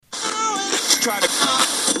try to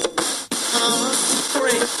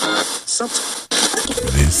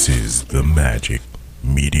This is the Magic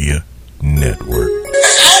Media Network. Open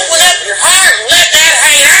up your heart and let that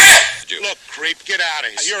hang out. Look, creep, get out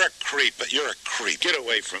of here. You're a creep, but you're a creep. Get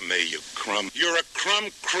away from me, you crumb. You're a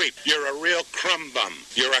crumb creep. You're a real crumb bum.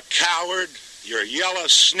 You're a coward. You're a yellow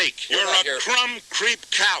sneak. You're a crumb creep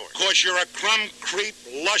coward. Cause you're a crumb creep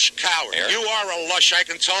lush coward. You are a lush, I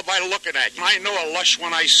can tell by looking at you. I know a lush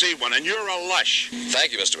when I see one, and you're a lush.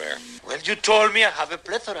 Thank you, Mr. Mayor. Well, you told me I have a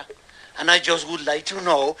plethora. And I just would like to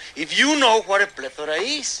know if you know what a plethora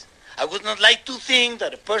is. I would not like to think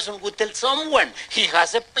that a person would tell someone he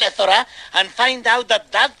has a plethora and find out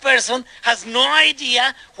that that person has no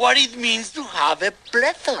idea what it means to have a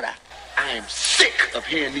plethora. I am sick of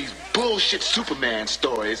hearing these bullshit Superman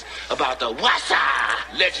stories about the Wassa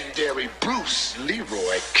legendary Bruce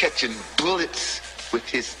Leroy catching bullets with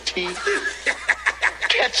his teeth.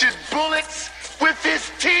 Catching bullets with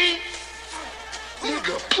his teeth?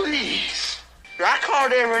 Nigga, please. I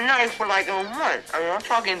called every night for like a month. I mean, I'm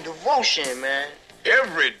talking devotion, man.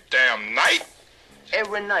 Every damn night?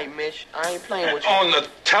 Every night, Mitch. I ain't playing with you. On the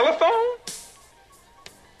telephone?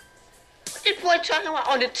 What this boy talking about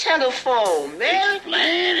on the telephone, man?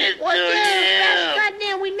 Explain it What to the hell? him.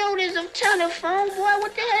 Goddamn, we know there's a telephone, boy.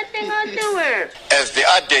 What the hell thing I do here? As the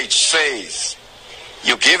adage says,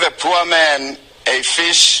 you give a poor man a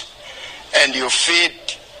fish and you feed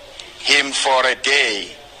him for a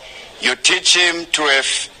day. You teach him to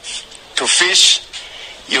fish.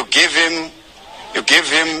 You give him,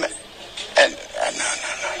 and no.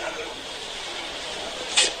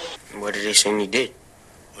 What did they say he did?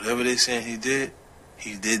 Whatever they saying he did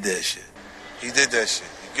that shit. He did that shit.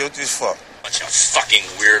 He guilty as fuck. Bunch of fucking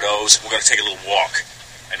weirdos. We're gonna take a little walk.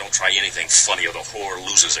 I don't try anything funny or the whore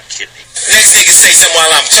loses a kidney. The next nigga say something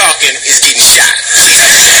while I'm talking is getting shot.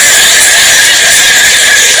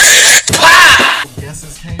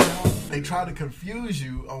 Yeses came out. They try to confuse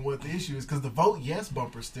you on what the issue is because the Vote Yes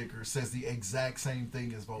bumper sticker says the exact same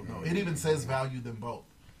thing as Vote No. It even says value them both.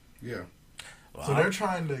 Yeah. Well, so they're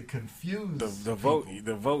trying to confuse the vote.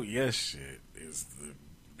 The Vote Yes shit is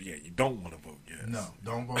you don't want to vote yes. No,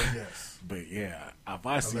 don't vote yes. But yeah, if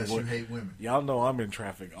I see unless what, you hate women, y'all know I'm in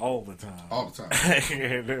traffic all the time. All the time.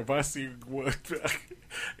 And if I see what,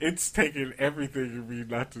 it's taking everything in me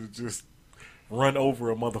not to just run over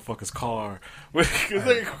a motherfucker's car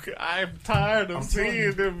because I'm tired of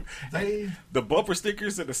seeing them. The bumper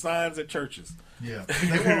stickers and the signs at churches. Yeah,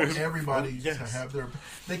 they want everybody to have their.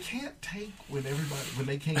 They can't take when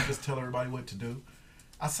they can't just tell everybody what to do.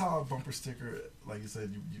 I saw a bumper sticker, like you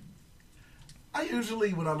said. I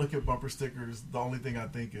usually, when I look at bumper stickers, the only thing I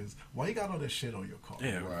think is, why you got all this shit on your car?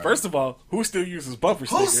 Yeah. Right. First of all, who still uses bumper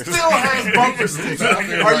stickers? Who still has bumper stickers?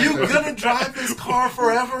 Are you gonna drive this car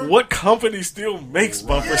forever? What company still makes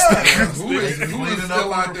bumper stickers? Who is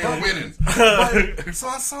still out there winning? But, so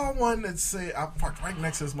I saw one that said, I parked right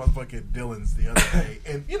next to this motherfucking Dylan's the other day,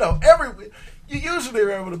 and you usually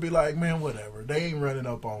are able to be like, man, whatever. They ain't running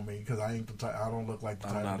up on me because I ain't the type. I don't look like the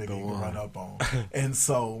type of nigga you can run up on. And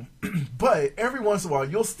so, but every once in a while,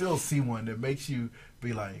 you'll still see one that makes you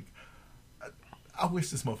be like, I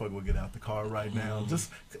wish this motherfucker would get out the car right now. Just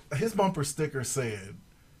his bumper sticker said,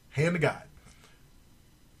 "Hand to God,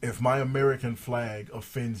 if my American flag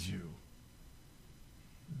offends you,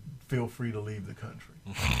 feel free to leave the country."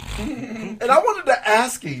 And I wanted to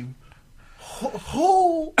ask him,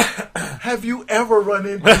 who have you ever run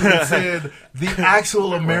into that said the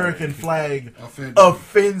actual American flag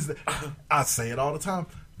offends? I say it all the time.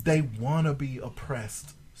 They want to be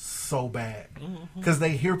oppressed so bad because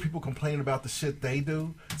they hear people complain about the shit they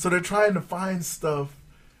do. So they're trying to find stuff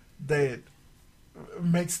that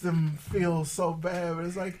makes them feel so bad. But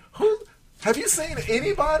it's like, have you seen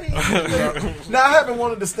anybody? Now, I haven't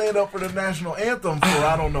wanted to stand up for the national anthem for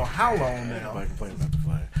I don't know how long now.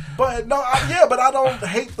 But no, but I don't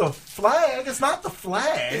hate the flag. It's not the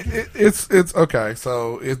flag. It's okay.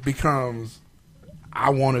 So it becomes, I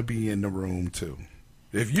want to be in the room too.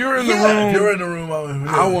 If you're in the room,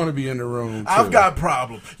 I want to be in the room too. I've got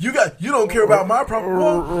problems. You don't care about my problem.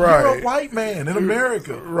 Well, right. You're a white man in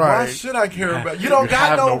America. Right. Why should I care about you? Don't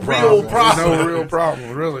got no real problem. No real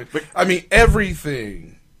problem, really. I mean,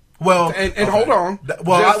 everything. Well, and hold on.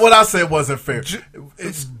 Well, what I said wasn't fair.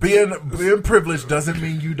 It's being privileged doesn't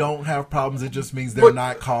mean you don't have problems. It just means they're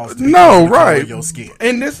not caused. No, right. Your skin.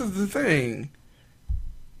 And this is the thing.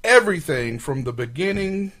 Everything from the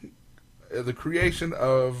beginning, the creation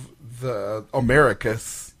of the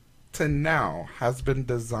Americas to now has been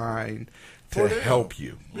designed to help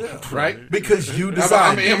you. Yeah. Right? Because you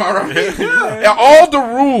decided. Am I right? Yeah. All the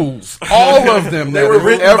rules, all of them, they were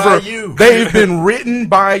written by you. They've been written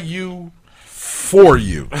by you for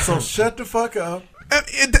you. So shut the fuck up.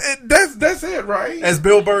 That's it, right? As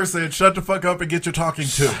Bill Burr said, shut the fuck up and get your talking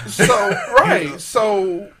to.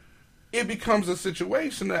 So it becomes a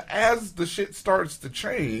situation that as the shit starts to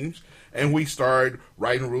change and we start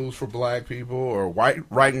writing rules for black people or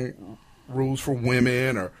writing rules for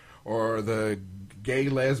women or the gay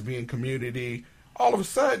lesbian community, all of a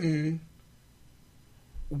sudden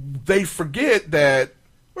they forget that,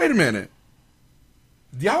 wait a minute,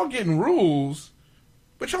 y'all getting rules,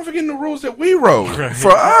 but y'all forgetting the rules that we wrote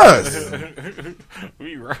for us.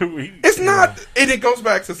 It's not, and it goes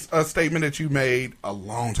back to a statement that you made a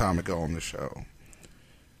long time ago on the show.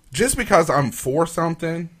 Just because I'm for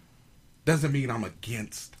something doesn't mean I'm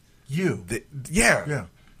against you. Yeah.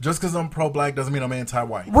 Just because I'm pro-black doesn't mean I'm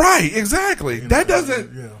anti-white. Right, exactly. That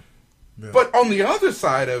doesn't. Yeah. But on the other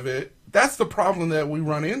side of it, that's the problem that we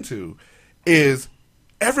run into is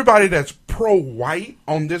everybody that's pro-white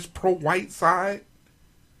on this pro-white side,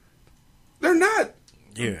 they're not.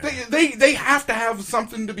 Yeah. They have to have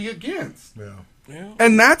something to be against. Yeah.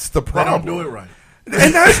 And that's the problem. They don't do it right.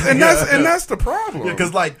 And that's the problem.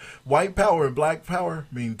 Because like white power and black power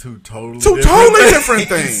mean two totally different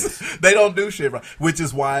things. They don't do shit right, which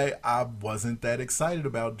is why I wasn't that excited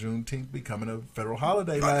about Juneteenth becoming a federal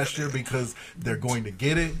holiday last year, because they're going to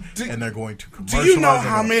get it and they're going to commercialize. Do you know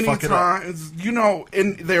how many times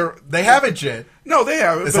they haven't yet? No, they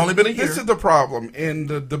haven't. It's only been a year. This is the problem in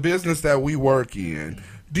the business that we work in.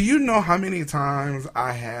 Do you know how many times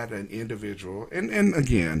I had an individual, and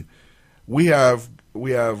again, we have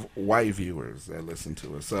white viewers that listen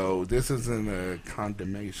to us, so this isn't a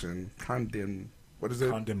condemnation. What is it?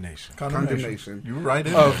 Condemnation. You were right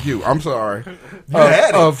in of you. I'm sorry.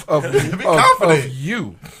 Of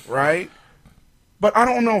you, right? But I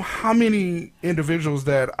don't know how many individuals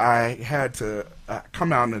that I had to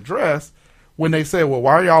come out and address when they say, "Well,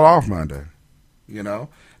 why are y'all off Monday?" You know,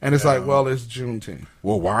 and it's like, "Well, it's Juneteenth."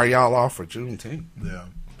 Well, why are y'all off for Juneteenth? Yeah.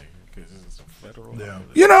 Yeah.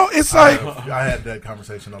 You know, it's like I had that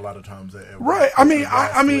conversation a lot of times. Right. I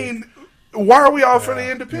mean, why are we off for the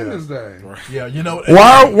Independence Day? Right. Yeah. You know,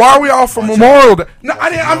 why are we off for Memorial Day? No,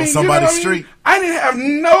 I mean, somebody's street. I didn't have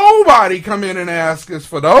nobody come in and ask us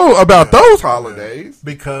for about those holidays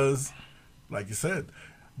because, like you said,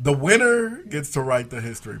 the winner gets to write the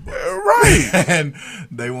history book. Right. And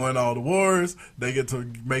they won all the wars. They get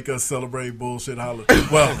to make us celebrate bullshit holidays.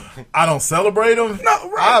 Well, I don't celebrate them. No,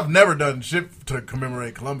 right. I've never done shit to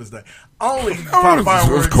commemorate Columbus Day. Only pop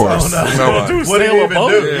fireworks. Of course. What do you even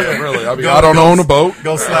do? Yeah, really. I mean, I don't own a boat.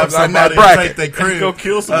 Go slap somebody and take their crib. Go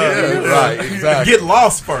kill somebody. Right, exactly. Get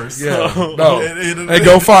lost first. Yeah. No. And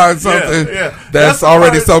go find something that's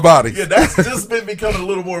already somebody. Yeah, that's just been becoming a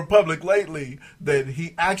little more public lately, that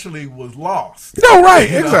he actually was lost. No, right,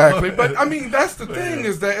 exactly. But, I mean, that's the thing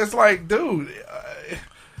is that it's like, dude,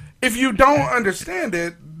 if you don't understand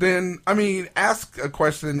it, then, I mean, ask a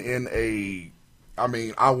question in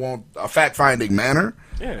I want a fact-finding manner.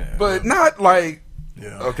 Yeah. But not like,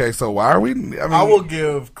 okay, so why are we... I will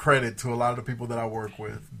give credit to a lot of the people that I work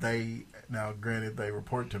with. Now, granted, they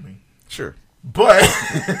report to me. Sure. But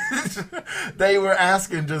they were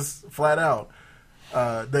asking just flat out.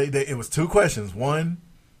 It was two questions. One,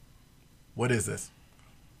 what is this?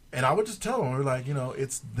 And I would just tell them, we're like,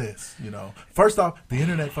 it's this, First off, the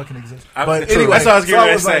internet fucking exists. But anyway, that's what I was getting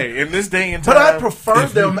ready to say. In this day and time. But I prefer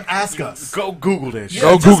them ask us. Go Google that shit.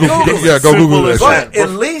 Go Google that shit. But at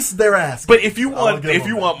least they're asking. But if you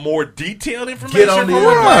want more detailed information from a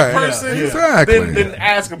black person, then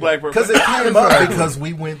ask a black person. Because it came up because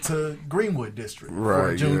we went to Greenwood District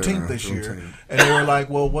for Juneteenth this year. And they were like,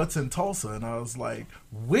 well, what's in Tulsa? And I was like,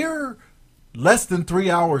 we're less than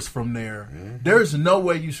 3 hours from there. Mm-hmm. There's no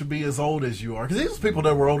way you should be as old as you are. Because these people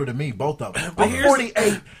that were older than me, both of them. I'm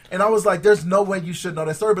 48. And I was like, there's no way you should know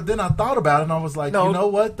that story. But then I thought about it and I was like, you know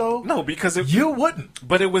what, though? No, because you wouldn't.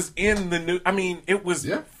 But it was in the news. I mean, it was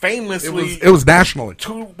famously. It was nationally.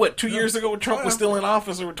 2 years ago when Trump was still in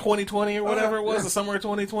office, or 2020 or whatever it was, or somewhere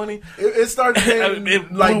 2020. It started getting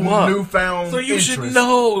it like newfound So you interest. should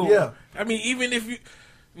know. Yeah. I mean, even if you.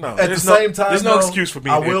 No, at the same time, there's no excuse for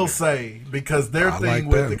being ignorant. I will say, because their thing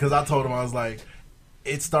with it, because I told them, I was like,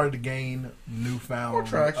 it started to gain newfound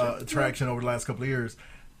traction over the last couple of years.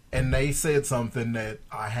 And they said something that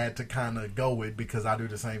I had to kind of go with because I do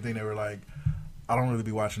the same thing. They were like, I don't really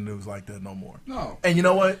be watching news like that no more. No. And you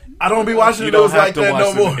know what? I don't be watching the news like that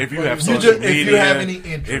no more. If you have social media, if you have any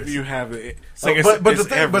interest. If you have it.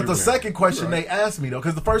 But the second question they asked me, though,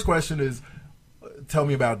 because the first question is, tell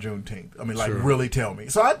me about Juneteenth. I mean, like, Sure. really tell me.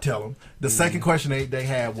 So I'd tell them. The second question they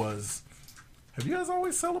had was, have you guys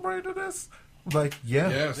always celebrated this? Like, yeah.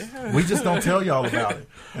 Yes. We just don't tell y'all about it.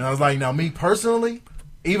 And I was like, now, me personally,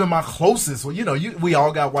 even my closest, well, we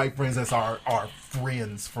all got white friends that's our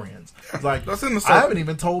friends. It's like, That's in the I circle. haven't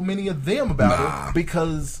even told many of them about it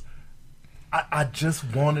because I just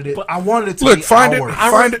wanted it. I wanted it to Look, be find ours.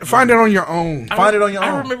 it on your own. Find it on your I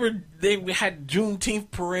own. remember they had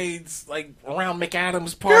Juneteenth parades like around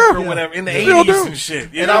McAdams Park or Yeah. whatever in the Still 80s do. and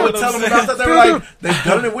shit. You And know I would what tell I'm them saying? about that. They Still were do. like, they've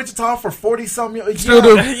done it in Wichita for 40-something years. Still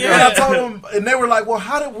do. And I told them, and they were like, well,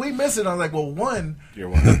 how did we miss it? And I was like, well,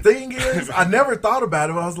 the thing is, I never thought about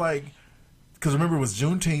it. I was like, because remember, it was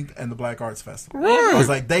Juneteenth and the Black Arts Festival. Right. I was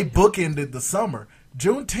like, they bookended the summer.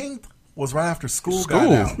 Juneteenth was right after school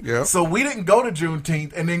got out. yeah. So we didn't go to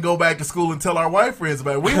Juneteenth and then go back to school and tell our white friends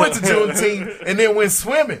about it. We went to Juneteenth and then went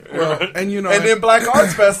swimming. Well, and then Black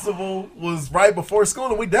Arts Festival was right before school,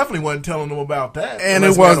 and we definitely wasn't telling them about that. And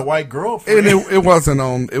unless it we was had a white girlfriend.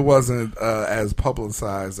 and it wasn't as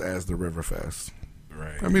publicized as the Riverfest.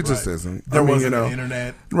 Right. I mean, it just isn't. There I mean, wasn't an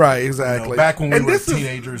internet. Right, exactly. back when we And were this is-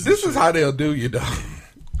 teenagers and This is shit. how they'll do you, though.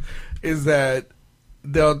 Is that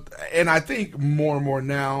they'll, and I think more and more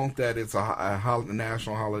now that it's a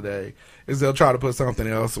national holiday, is they'll try to put something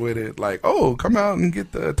else with it, like, oh, come out and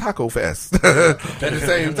get the Taco Fest at the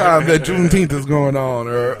same time that Juneteenth is going on,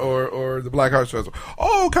 or the Black Arts Festival.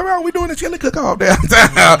 Oh, come out, we're doing a chili cook-off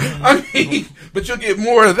downtown. I mean, but you'll get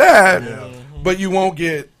more of that, but you won't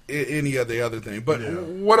get any of the other thing. But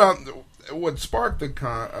what sparked the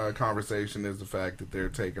conversation is the fact that they're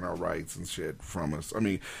taking our rights and shit from us. I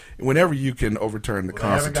mean, whenever you can overturn the They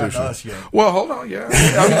haven't gotten Constitution. to us yet. Well, hold on, yeah.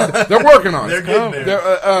 I mean, they're working on They're it. getting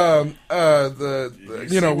there.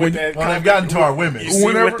 When they've gotten to our women. You see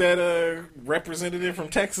Whenever- what that representative from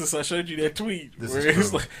Texas? I showed you that tweet This where is it was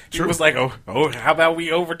true. like, he was like, "Oh, how about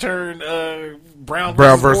we overturn Brown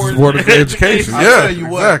versus Board of Education. I'll Yeah, tell you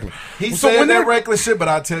what. exactly. He So said when that they're- reckless shit, but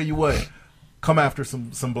I'll tell you what. Come after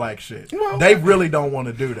some black shit. Well, they really don't want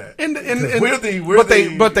to do that. And We're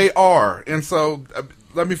they are. And so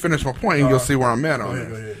let me finish my point, and you'll see where I'm at on go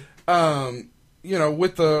it. ahead.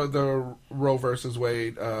 With the Roe versus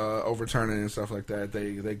Wade overturning and stuff like that,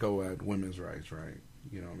 they go at women's rights, right?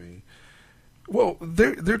 You know what I mean? Well,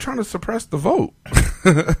 they're trying to suppress the vote.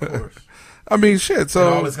 Of course. I mean, shit. So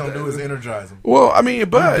And all it's gonna do is energize them. Well, I mean,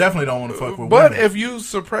 but you definitely don't want to fuck with But women. if you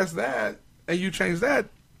suppress that and you change that,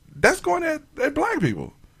 that's going at black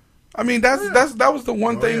people. I mean, that was the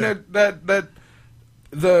one thing that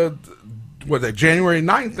January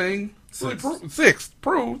 9th thing 6th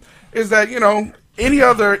proved is that any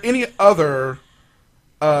other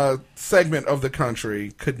segment of the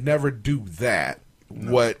country could never do that.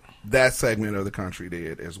 What that segment of the country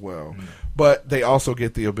did as well, but they also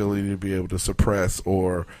get the ability to be able to suppress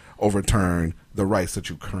or overturn the rights that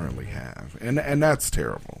you currently have, and that's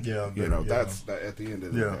terrible. That's at the end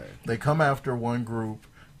of the day. They come after one group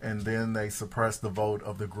and then they suppress the vote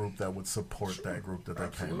of the group that would support that group that they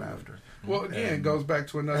came after. Well, again, it goes back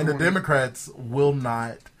to another. And the one. Democrats will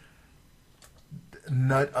not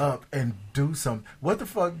nut up and do something. What the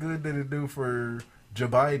fuck good did it do for Joe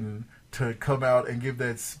Biden to come out and give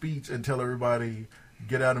that speech and tell everybody,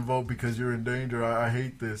 get out and vote because you're in danger, I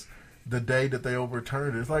hate this, the day that they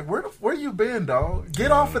overturned it? It's like, where you been, dog?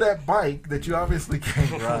 Get off of that bike that you obviously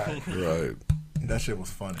can't ride. Right. That shit was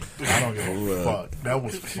funny. I don't give a fuck. That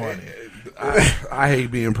was funny. I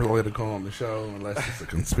hate being political on the show unless it's a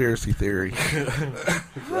conspiracy theory.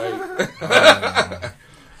 Right.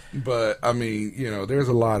 But I mean, there's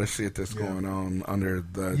a lot of shit that's going on under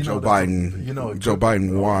the Joe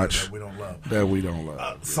Biden watch that we don't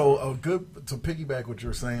love. So good to piggyback what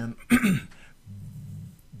you're saying.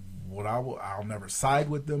 I'll never side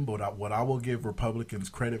with them, but what I will give Republicans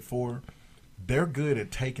credit for, they're good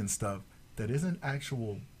at taking stuff that isn't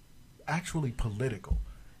actually political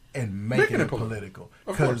and making it political.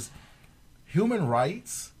 Because human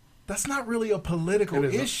rights, that's not really a political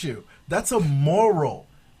issue. That's a moral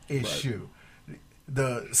issue. Right.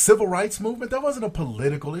 The civil rights movement, that wasn't a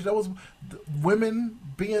political issue. That was women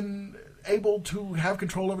being able to have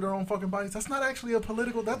control over their own fucking bodies. That's not actually a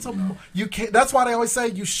political. That's you can't. That's why they always say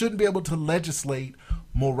you shouldn't be able to legislate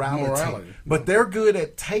morality. But they're good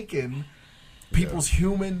at taking people's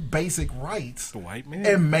human basic rights, the white man,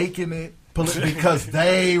 and making it because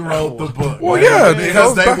they wrote the book. Well, yeah,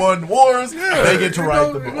 because they won wars, they get to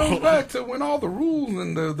write the book. It goes back to when all the rules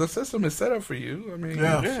and the system is set up for you. I mean,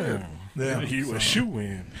 he was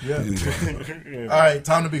shoe-in. All right,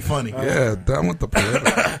 time to be funny. Done with the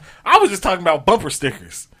political. I was just talking about bumper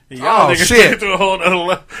stickers. Y'all Oh, niggas shit. take it to a whole other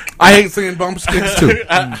level. I hate seeing bumper stickers too.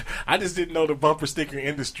 I just didn't know the bumper sticker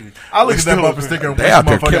industry. I looked at that bumper sticker and wish They out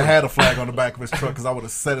there motherfucker killing. had a flag on the back of his truck because I would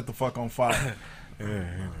have set it the fuck on fire.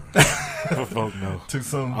 Vote no. Too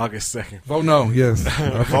soon. August 2nd. Vote no, yes.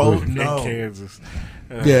 Vote In no. Kansas.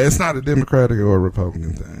 Yeah, it's not a Democratic or a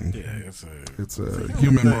Republican thing. Yeah, It's a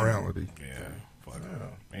human morality. Yeah. Fuck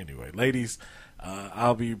it. Anyway, ladies,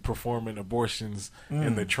 I'll be performing abortions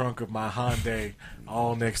in the trunk of my Hyundai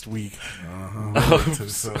all next week. Too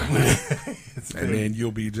soon. And then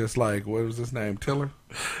you'll be just like, what was his name? Tiller?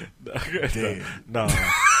 No.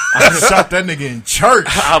 I shot that nigga in church.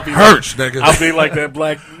 I'll be Hurts, nigga. I'll be like that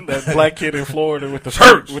black kid in Florida with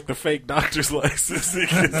the fake doctor's license. He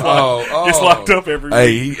gets locked up every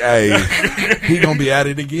week. He gonna be at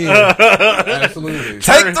it again. Absolutely.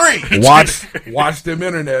 Take 3. Watch them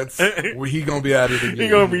internets where he gonna be at it again. He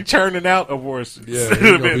gonna be churning out abortions. Yeah, he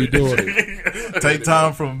gonna be doing it. Take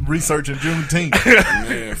time from researching Juneteenth.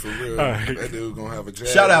 Man, for real. That dude gonna have a jab.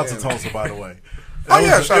 Shout out to Tulsa, by the way. Shout It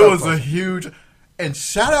out was Tulsa. a huge... And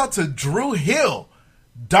shout out to Drew Hill.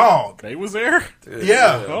 Dog. They was there?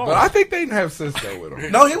 Yeah. But I think they didn't have Cisco with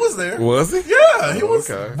him. No, he was there. Was he? Yeah, he was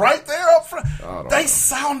okay. right there up front. They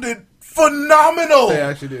sounded phenomenal. They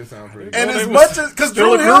actually did sound pretty good. And Well, as they much was as... Because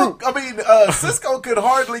still Drew a Hill... group. Cisco could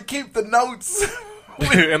hardly keep the notes...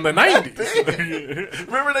 In the 90s.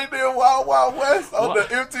 Remember they did Wild Wild West on the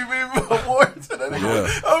MTV Awards? And then they go,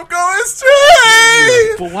 Yeah. I'm going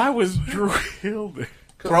straight! But why was Drew Hill there?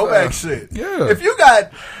 Throwback shit. yeah. If you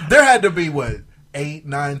got... There had to be, what, 8,000,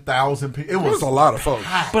 9,000 people. It There was was a lot of folks.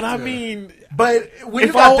 But I mean... But when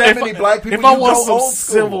you got that many black people, if I you want go some old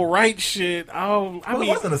school. civil rights shit, It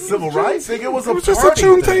wasn't a civil rights thing. It was a just a party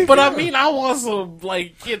Juneteenth thing. But I mean, I want some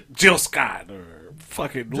get Jill Scott or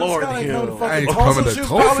fucking Lord Scott ain't Hill. coming to I ain't fucking coming Tulsa. to She was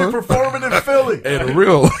Tulsa. probably performing in Philly. At a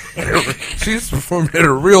real, she's performing at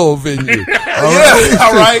a real venue. Yeah,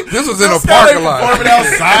 all right. This was in a Scott parking ain't lot. performing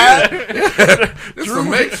outside. This is some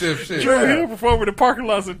makeshift shit. Drew Hill performing in parking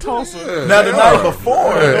lots in Tulsa. Now the night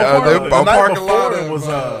before, the parking lot it was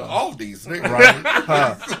Aldi's, nigga.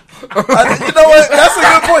 you know what? That's a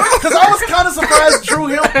good point because I was kind of surprised Drew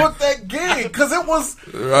Hill put that gig because it was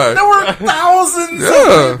Right. there were thousands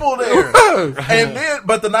Yeah. of people there, and then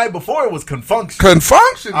but the night before it was Confunction.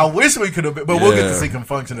 Confunction. I wish we could have been, but we'll get Yeah. to see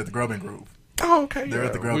Confunction at the Grubbing Groove. Oh, okay. They're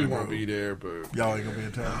at the Grubbing We won't Grove. be there, but Y'all ain't gonna be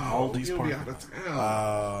in town. Aldi's you'll be parking out of town.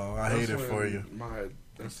 Oh, I hate it for you.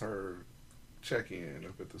 That's her check-in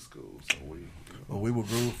up at the school. So Well, we will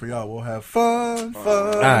groove for y'all. We'll have fun.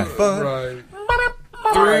 right.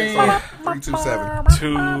 Right.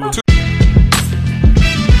 327.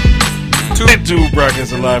 Two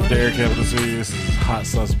brackets alive to Air Capital City. This is Hot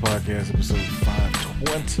Sauce Podcast, episode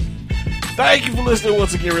 520. Thank you for listening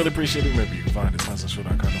once again. Really appreciate it. Remember, you can find us at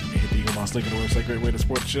HotSauceShow.com. Don't forget to hit the Eagle Moss link in the website. Great way to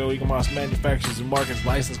support the show. Eagle Moss manufactures and markets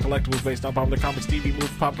licensed collectibles based on popular comics, TV, movies,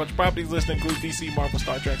 pop culture properties. List includes DC, Marvel,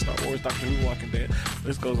 Star Trek, Star Wars, Doctor Who, Walking Dead.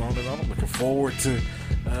 This goes on and on. I'm looking forward to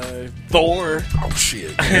Thor. Oh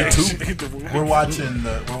shit! We're watching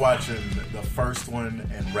the first one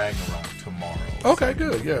and Ragnarok tomorrow. Okay,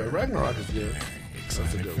 good. Yeah, Ragnarok is good.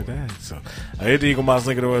 Excited for that. So, hit the Eagle Moss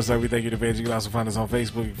link in the website. We thank you in advance. You can also find us on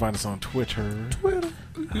Facebook. You can find us on Twitter.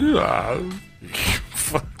 Yeah.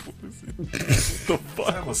 Fuck, what is it? The fuck?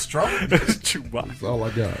 That was strong. That's Chewbacca. That's all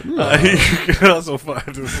I got. You can also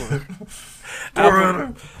find us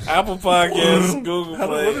on Apple Podcasts, Google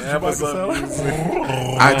Play, Amazon Music,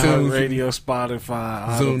 iTunes, Radio,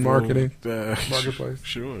 Spotify, Zoom Audible, Marketing, Marketplace.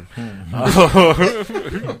 Sure. Mm-hmm. On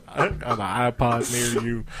the iPod near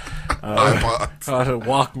you. iPods.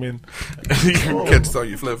 Walkman. You can catch us on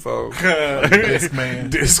your flip phone. Discman.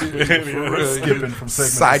 Discman. Skipping from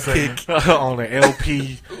segment to segment. On the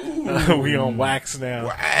LP. We on Wax now.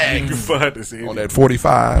 Wax. You can find us On that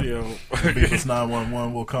 45. you know, Beatles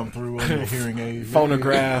 911 will come through on the hearing aid.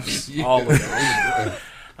 phonographs, all of that.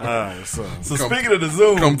 So speaking of the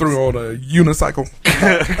Zoom, Come through on a unicycle.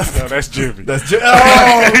 no, that's Jimmy. That's beat me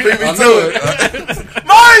to it.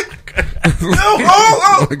 Mike!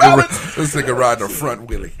 Balance! This nigga riding a front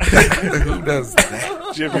wheelie. Who does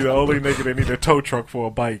that? Jimmy, the only nigga that need a tow truck for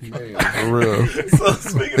a bike. Man, for real. So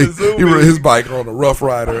speaking of Zoom, He rode his bike on a Rough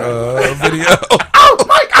Rider video.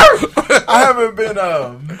 I haven't been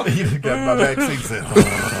he got my back seat set.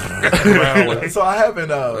 So I haven't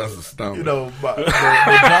That's astounding. you know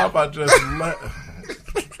the job I just left.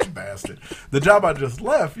 Bastard. The job I just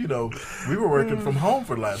left, you know, we were working from home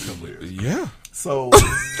for the last couple of years. Yeah. So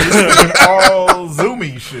it's been all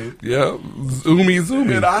Zoomy shit. Yeah.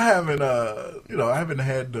 Zoomy. And I haven't I haven't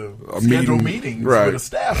had to schedule meetings right. with the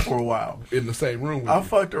staff for a while. In the same room with I you.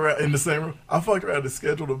 fucked around in the same room. I fucked around to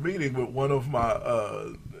schedule a meeting with one of my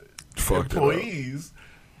employees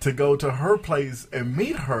to go to her place and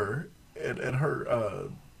meet her at her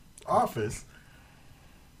office,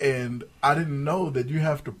 and I didn't know that you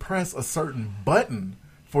have to press a certain button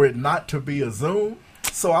for it not to be a Zoom.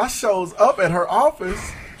 So I shows up at her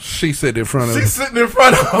office. She's sitting in front of a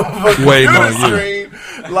waiting computer on screen.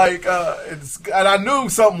 Like, and I knew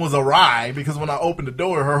something was awry because when I opened the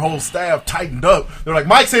door, her whole staff tightened up. They're like,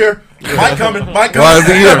 "Mike's here. Mike coming. Mike coming. Why is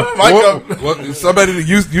he here? Mike coming." Somebody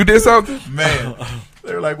you did something, man.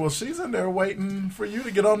 They're like, "Well, she's in there waiting for you to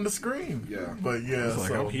get on the screen." Yeah, but yeah, it's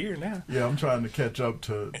like, I'm here now. Yeah, I'm trying to catch up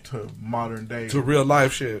to modern day, to real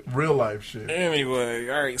life shit. Anyway,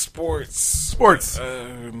 all right, sports.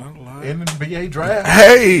 Not a lot. NBA draft.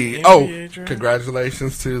 Hey, NBA draft.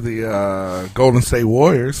 Congratulations to the Golden State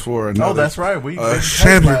Warriors for another. Oh, that's right. We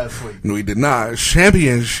champion last week. No, we did not.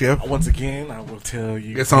 Championship. Once again, I will tell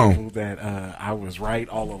you that I was right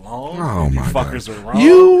all along. Oh my fuckers God. are wrong.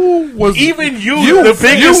 You was even you. The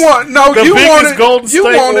biggest, you wanted Golden State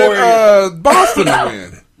wanted Boston to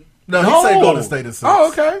win. No, he said Golden State is 6. Oh,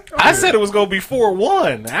 okay. I said it was going to be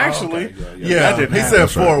 4-1, actually. Oh, okay. Yeah, he said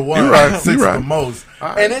 4-1. You're right. 6 the most.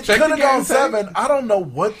 And it could have gone 7. I don't know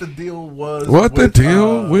what the deal was. What the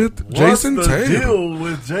deal with Jason Tatum? What's the deal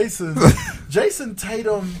with Jason? Jason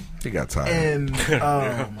Tatum. He got tired. And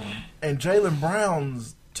Jaylen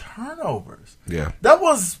Brown's turnovers. Yeah. That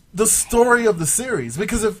was the story of the series.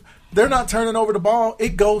 Because if they're not turning over the ball,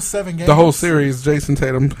 it goes 7 games. The whole series, Jason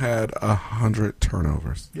Tatum had 100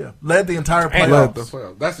 turnovers. Yeah, led the entire playoffs.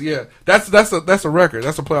 That's a record.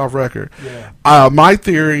 That's a playoff record. Yeah. My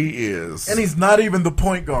theory is, and he's not even the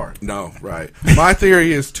point guard. No, right. My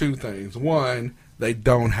theory is 2 things. One, they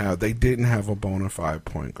didn't have a bona fide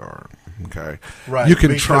point guard. Okay, right. You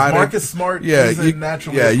can because try Marcus Smart. You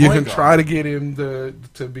can try to get him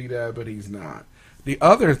to be that, but he's not. The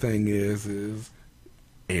other thing is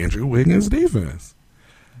Andrew Wiggins' defense.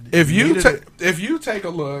 If you take a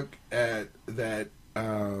look at that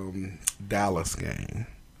Dallas game,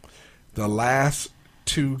 the last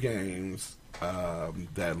 2 games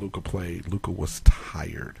that Luka played, Luka was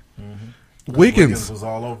tired. Mm-hmm. Wiggins was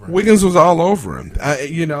all over him. Wiggins was all over him.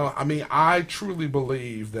 I truly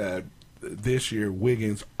believe that this year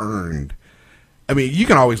Wiggins earned. I mean, you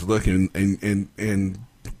can always look in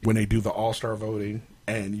when they do the All-Star voting,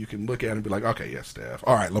 and you can look at it and be like, okay, yes, Steph.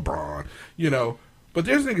 All right, LeBron. But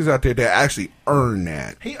there's niggas out there that actually earn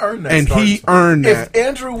that. He earned that. And he earned that. If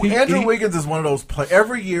Andrew Wiggins is one of those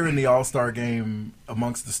every year in the All-Star game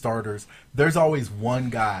amongst the starters, there's always one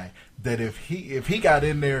guy that if he got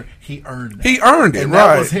in there, he earned that. He earned it, and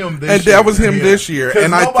right. That was him this and year. that was him this year.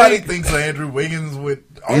 And nobody thinks of Andrew Wiggins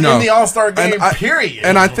in the All-Star game, period.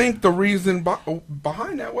 And I think the reason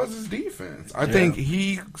behind that was his defense. I think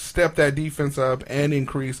he stepped that defense up and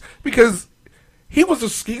increased because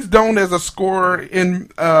he's known as a scorer in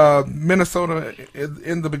Minnesota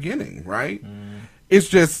in the beginning, right? It's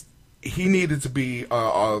just he needed to be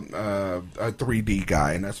a 3D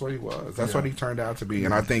guy, and that's what he was. That's what he turned out to be.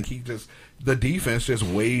 And I think the defense just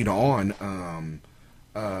weighed on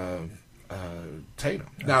Tatum.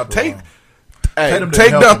 Now take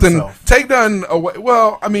nothing away.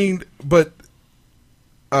 Well, I mean, but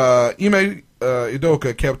Ime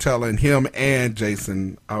Udoka kept telling him and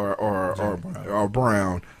Jason or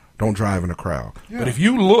Brown, don't drive in a crowd. Yeah. But if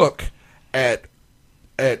you look at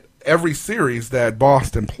every series that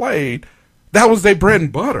Boston played, that was their bread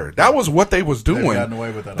and butter. That was what they was doing. They've gotten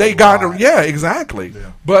away with that. Exactly.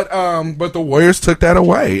 Yeah. But the Warriors took that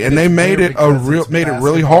away, and they made it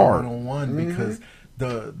really hard. Mm-hmm. Because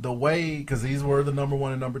the way, because these were the number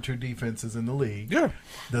 1 and number 2 defenses in the league. Yeah.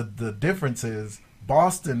 The difference is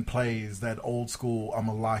Boston plays that old school, I'm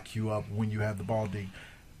gonna lock you up when you have the ball D.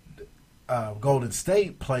 Golden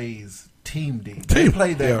State plays team D. They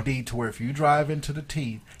play that D to where if you drive into the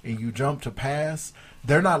teeth and you jump to pass,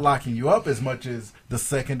 they're not locking you up as much as the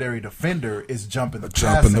secondary defender is jumping the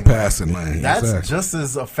passing lane. That's just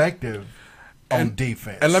as effective on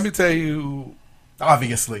defense. And let me tell you,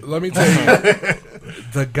 obviously,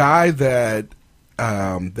 the guy that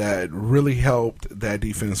really helped that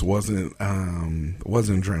defense wasn't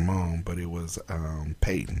Draymond, but it was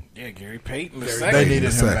Payton. Yeah, Gary Payton. They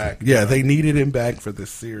needed him back. Yeah, they needed him back for this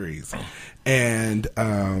series, and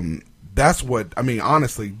that's what I mean.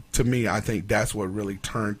 Honestly, to me, I think that's what really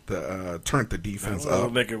turned the defense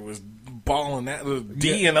up. Nigga was balling that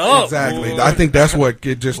D'ing up. Exactly. Boy. I think that's what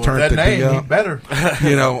it just turned the D up. Better,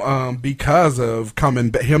 because of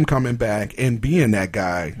him coming back and being that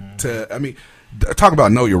guy. Talk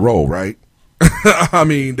about know your role, right? I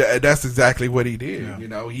mean, that's exactly what he did.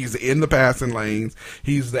 Yeah. He's in the passing lanes.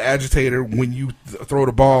 He's the agitator when you throw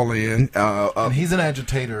the ball in. And he's an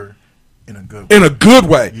agitator in a good way. In a good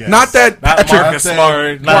way. Yes. Not that Not Patrick, Marcus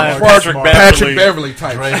Smart, not Patrick Beverly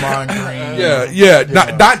type Draymond shit. Green. Yeah.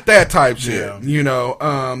 Not that type shit. Yeah. You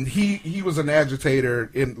know, he was an agitator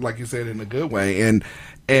in, like you said, in a good way,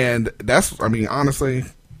 and that's, I mean, honestly,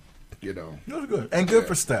 you know, It was good and good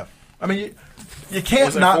for Steph. I mean, you can't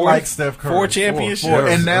Was it not 4? like Steph Curry. 4 championships? Four. And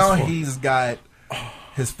Yes, now that's 4. he's got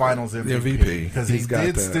his Finals MVP because he He's got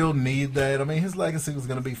did that. still need that. I mean, his legacy was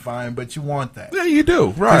going to be fine, but you want that. yeah, you do,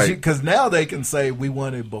 right? Because now they can say we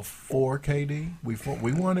won it before KD, we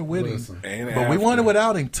won it with Listen. him, And but we won it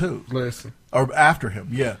without him too, Listen, or after him,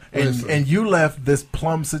 yeah. Listen. And you left this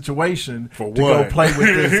plum situation For to what? go play with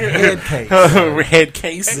this head case. Head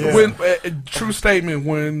case. Yeah. when true statement,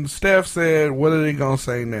 when Steph said, "What are they gonna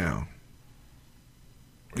say now?"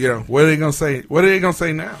 You know, what are they gonna say? What are they gonna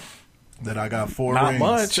say now? That I got 4 Not rings.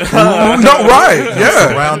 much. No, right? Yeah,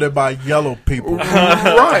 Surrounded by yellow people.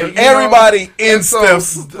 right. you Everybody in And so-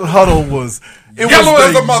 Steph's huddle was Yellow was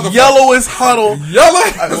as the a motherfucker. yellowest huddle. know,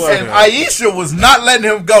 yellow. And Aisha was not letting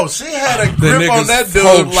him go. She had a grip on niggas that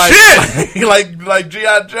full dude like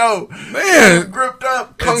G.I. Joe. Man. Gripped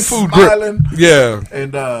up, Kung and Fu smiling. grip. Yeah.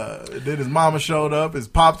 And then his mama showed up. His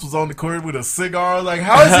pops was on the court with a cigar. Like,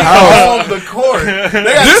 how is he on the court?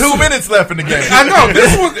 They got 2 minutes left in the game. I know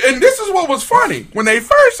this is what was funny when they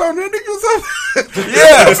first saw the niggas.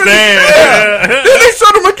 Yeah. Then they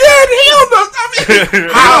showed him again. Hell no. I mean,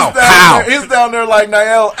 how? He's down there like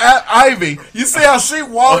Niall Ivy. You see how she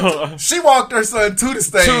walked? She walked her son to the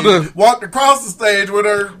stage, walked across the stage with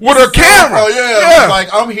her camera. Oh yeah. Like,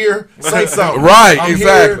 I'm here. Say something. Right, I'm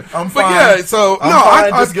exactly. Here, I'm But fine. yeah, so I'm no,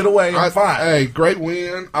 fine. I Just get away. I'm fine. Hey, great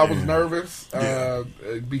win. I was nervous Yeah.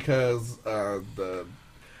 because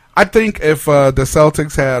I think if the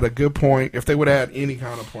Celtics had a good point, if they would have had any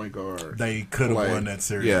kind of point guard, They could have like, won that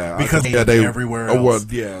series. yeah, because I think they everywhere oh, else. well,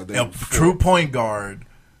 yeah, they- a true point guard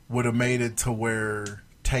would have made it to where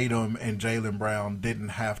Tatum and Jaylen Brown didn't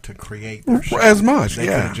have to create their shot as much. They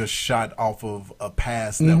could Yeah, have just shot off of a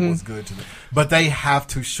pass that was good to them. But they have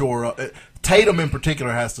to shore up. Tatum in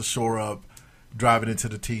particular has to shore up driving into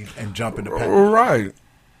the teeth and jumping the pass. right.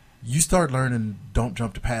 You start learning don't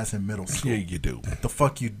jump the pass in middle school. Yeah, you do. What the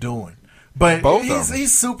fuck you doing? But Both of them.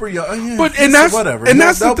 he's super young. Yeah, But and that's whatever. and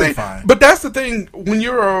that's the They'll be thing. fine. But that's the thing when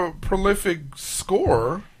you're a prolific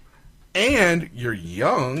scorer and you're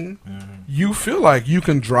young, you feel like you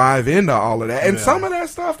can drive into all of that. And Yeah. some of that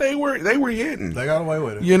stuff they were hitting. They got away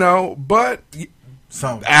with it. You know, but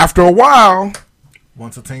Some. after a while,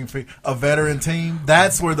 Once a veteran team,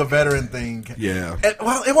 that's where the veteran thing. yeah. And,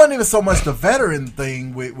 well, it wasn't even so much the veteran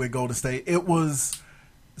thing with Golden State. It was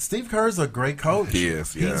Steve Kerr's a great coach. He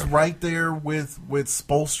is, yeah. He's right there with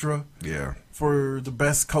Spoelstra Yeah. for the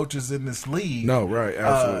best coaches in this league. No, right,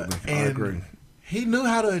 absolutely. I and agree. He knew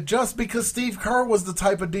how to adjust because Steve Kerr was the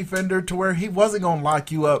type of defender to where he wasn't going to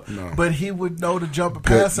lock you up, but he would know to jump a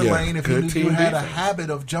passing lane if he good knew team you had defense. a habit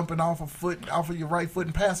of jumping off of your right foot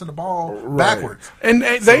and passing the ball Right. backwards. And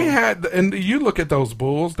they had, and you look at those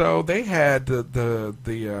Bulls though, they had the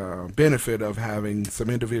benefit of having some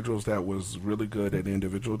individuals that was really good at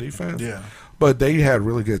individual defense. Yeah. But they had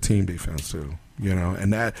really good team defense too. You know,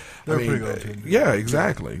 and that They're pretty good team. Yeah,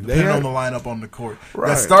 exactly. They Depending had on the lineup on the court. Right.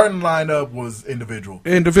 The starting lineup was individual.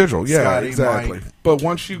 individual. Yeah, Scotty, exactly. Mike, But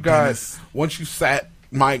once you Dennis. sat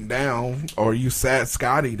Mike down or you sat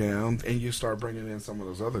Scotty down and you start bringing in some of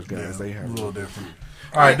those other guys, they have a little different.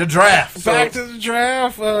 All right, the draft. Back to the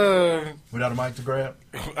draft. Without a mic to grab.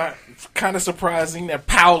 Kind of surprising that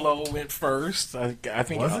Paolo went first. I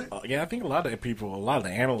think. Was it? Yeah, I think a lot of the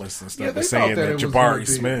analysts and stuff Yeah, are they saying thought that that it was Jabari gonna be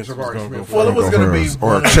Smith was Jabari going to go Smith. Well, it first. was going to be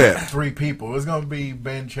Or one of Chet. 3 people. It was going to be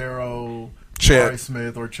Banchero, Chet. Jabari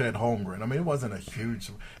Smith, or Chet Holmgren. I mean, it wasn't a huge.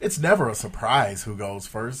 It's never a surprise who goes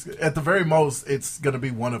first. At the very most, it's going to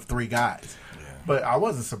be one of 3 guys. But I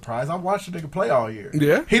wasn't surprised. I watched the nigga play all year.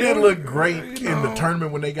 Yeah. He didn't look great You in the know.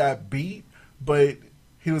 tournament when they got beat, but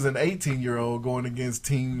he was an 18-year-old going against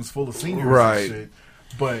teams full of seniors Right. and shit.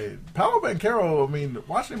 But Paolo Banchero, I mean,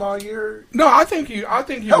 watching him all year. No, I think he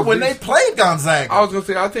Hell, was when they decent. played Gonzaga, I was gonna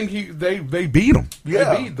say I think they beat him.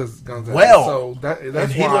 Yeah. They beat the Gonzaga. Well. So that's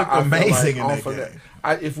And he why looked I feel amazing in off that of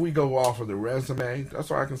game. if we go off of the resume, that's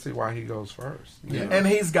why I can see why he goes first. you know? and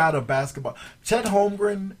he's got a basketball. Chet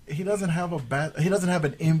Holmgren, he doesn't have he doesn't have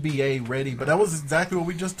an NBA ready, but that was exactly what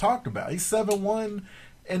we just talked about. He's 7'1"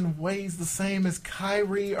 and weighs the same as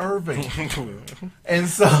Kyrie Irving, and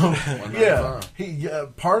so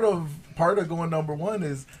part of going number 1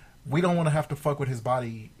 is we don't want to have to fuck with his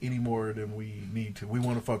body any more than we need to. We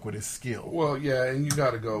want to fuck with his skill. Well, yeah, and you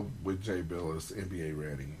got to go with Jay Billis, NBA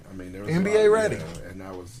ready. I mean, there was NBA ready. and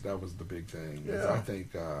that was the big thing. Yeah. I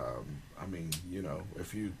think, I mean, you know,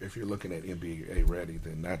 if you're looking at NBA ready,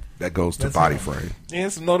 then that goes to body frame. Yeah,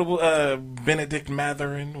 some notable. Benedict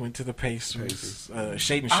Mathurin went to the Pacers.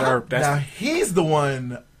 Shaden Sharp. Now he's the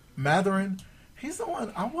one. Mathurin. He's the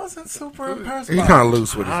one I wasn't super impressed by. He's kind of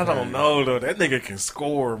loose with his I don't know, though. That nigga can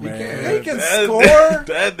score, man. He can score?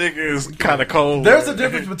 That nigga is kind of cold. There's a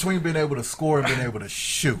difference between being able to score and being able to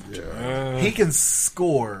shoot. He can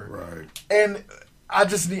score. Right. And I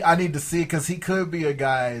need to see it because he could be a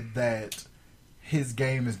guy that his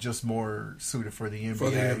game is just more suited for the NBA. For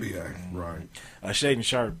the NBA, right. Shaden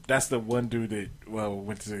Sharp, that's the one dude that,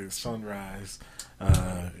 went to Sunrise.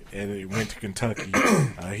 And he went to Kentucky.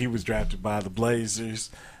 He was drafted by the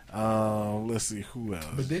Blazers. Let's see who else.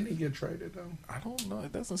 But didn't he get traded though? I don't know.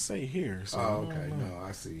 It doesn't say here. So okay. No,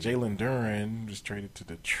 I see. Jalen Duren was traded to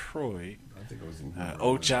Detroit. I think it was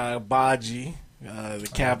Ochai Agbaji, the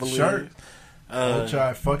Cavaliers. Sure.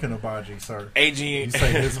 Ochai fucking Agbaji, sir. Adrian, you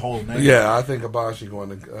say his whole name. Yeah, I think Agbaji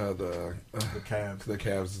going to the Cavs. The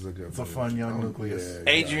Cavs is a good. It's a fun young nucleus. Yeah,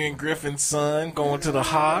 Adrian Griffin's son going to the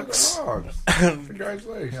Hawks.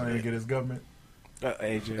 Congratulations. He don't even get his government.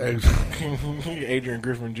 Adrian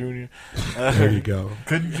Griffin Jr. There you go.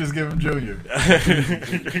 Couldn't you just give him Junior?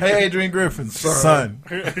 Hey, Adrian Griffin's son.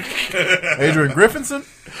 Adrian Griffinson?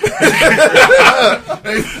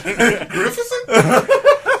 Griffinson?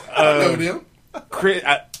 I know them.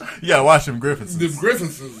 Yeah, watch him Griffinson. The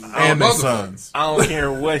Griffinsons. And their sons. I don't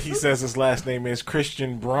care what he says his last name is.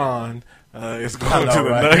 Christian Braun is going to the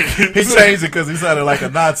Nuggets. He changed it because he sounded like a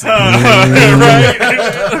Nazi. Right?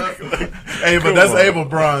 Hey, but that's Abel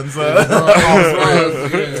Braun's.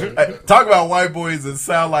 Talk about white boys that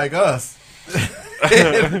sound like us.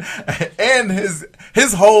 and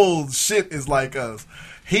his whole shit is like us.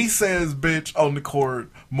 He says bitch on the court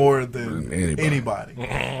more than anybody.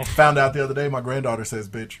 Found out the other day my granddaughter says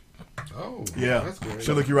bitch. Oh, yeah. That's great.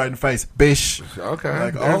 She'll look you right in the face. Bish. Okay.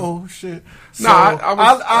 Like, oh shit. So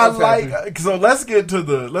I was like so let's get to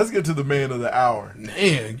the man of the hour.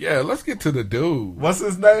 Man, yeah, let's get to the dude. What's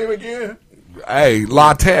his name again? Hey,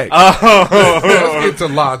 La Tech. Let's get to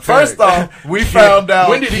La Tech. First off, we found out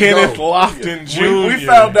when did he Kenneth go? Lofton Jr. We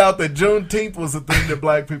found out that Juneteenth was a thing that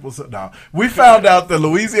black people said. No, we found out that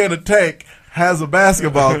Louisiana Tech has a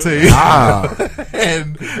basketball team.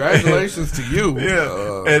 And congratulations to you.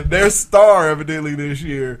 Yeah, and their star evidently this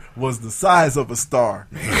year was the size of a star.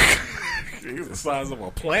 He's the size of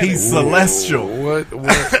a planet. He's celestial. What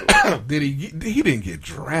did he? He didn't get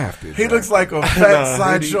drafted. He looks like a fat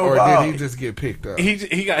sideshow. Or did he just get picked up?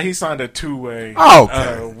 He signed a two-way. Oh,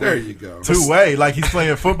 okay. There you go. Two-way, like he's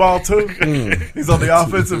playing football too. He's on the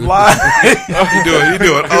offensive line. He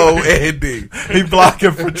doing O and D. He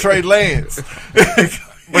blocking for Trey Lance.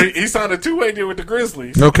 But he signed a two-way deal with the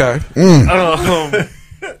Grizzlies. Okay.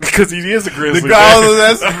 Because he is a Grizzly.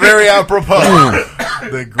 That's very apropos.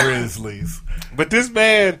 The Grizzlies. But this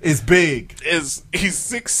man is big. He's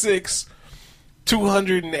 6'6",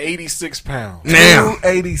 286 pounds. Now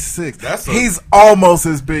 286. He's almost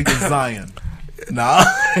as big as Zion. Nah.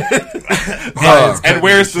 And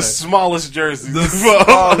wears the smallest jersey. The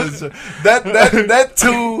smallest. That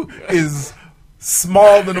two is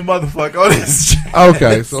small than a motherfucker on his chest.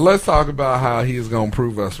 Okay, so let's talk about how he is going to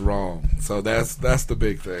prove us wrong. So that's the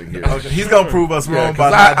big thing here. Okay, he's going to prove us wrong by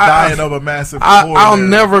not dying of a massive. I'll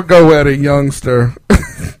never go at a youngster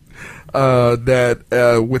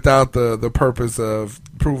that without the purpose of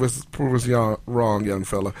prove us wrong, young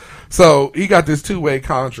fella. So he got this two-way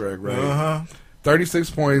contract, right? 36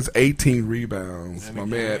 points, 18 rebounds. My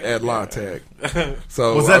man at La Tech.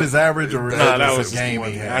 So was that his average or that was a game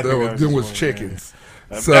he had? That was chickens.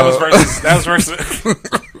 So, that was versus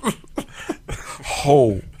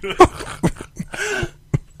whole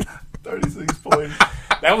 36 points.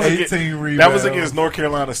 That was 18 rebounds. That was against North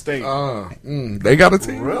Carolina State. They got a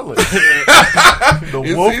team. Really? The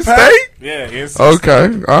Wolfpack? Yeah.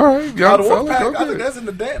 Okay. All right. Young the fella, Wolfpack, I think that's in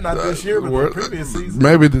the dance. Not this year, but the previous season.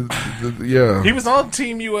 Maybe yeah. He was on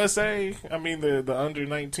Team USA. I mean the under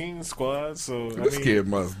 19 squad. So this kid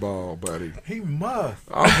must ball, buddy. He must.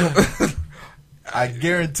 I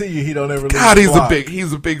guarantee you, he don't ever. God, he's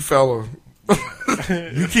a big fella.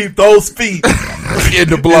 You keep those feet in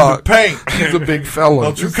the block, in the paint. He's a big fella.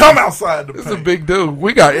 Don't you come outside the paint. He's a big dude.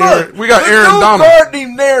 We got Aaron dude Donald.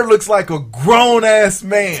 Guarding there looks like a grown ass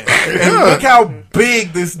man. And look how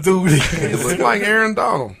big this dude is. He looks like Aaron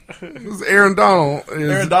Donald. Aaron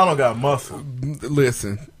Donald got muscle.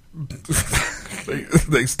 Listen.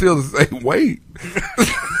 They still the same weight.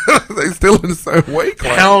 They still in the same weight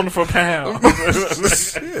class. Pound for pound.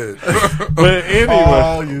 Shit. But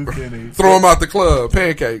anyway, you can eat. Throw him out the club.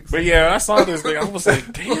 Pancakes. But yeah, I saw this thing. I was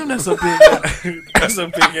like, damn, that's a big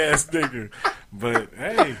ass nigga. But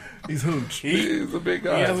hey, he's hooch. He's a big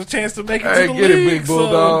guy. He has a chance to make it Hey, to the get it, league. big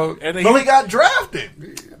bulldog. And Well, he got drafted.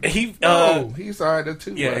 He he signed it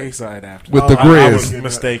too. yeah, right? he signed after With the I Grizz. was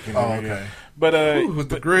mistaken. Oh, okay. But With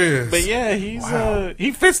the Grizz. But yeah, he's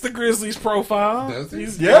he fits the Grizzlies profile. Does he?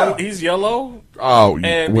 He's Yeah. he's yellow. Oh,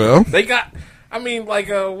 And well. they got. I mean, like,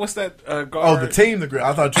 what's that guard? Oh, the team, the Grizz.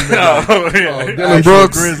 I thought you meant yeah. Dylan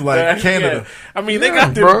Brooks. Grizz like Canada. Yeah. I mean, they Yeah,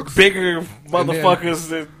 got them Brooks. bigger motherfuckers.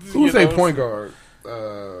 That, Who's you a know, point guard?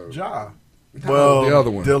 Ja. Well, the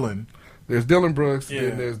other one. Dylan. There's Dylan Brooks, Yeah.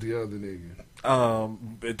 then there's the other nigga.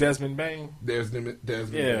 Desmond Bain. There's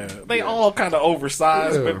Desmond. Yeah, they all kind of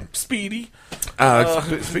oversized, Yeah. but speedy.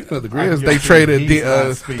 Speaking of the I Grizz, guess they traded he's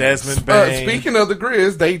not speaking. Desmond Bain. speaking of the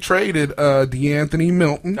Grizz, they traded DeAnthony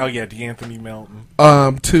Melton Oh yeah, DeAnthony Melton.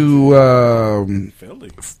 to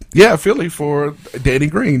Philly. Philly for Danny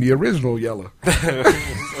Green, the original Yellow.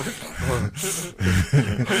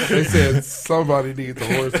 They said somebody needs a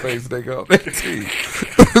horse face nigga on their team.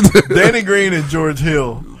 Danny Green and George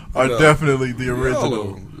Hill are No. definitely the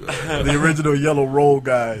original, the original yellow roll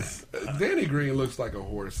guys. Danny Green looks like a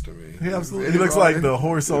horse to me. He absolutely. He looks like the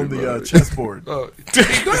horse on the chessboard. He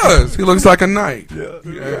does. He looks like a knight. Yeah.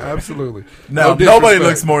 Absolutely. Now No nobody disrespect.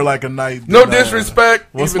 looks more like a knight. No than, disrespect.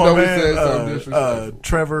 What's even my though man? he said something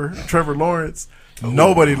disrespectful. Trevor Lawrence.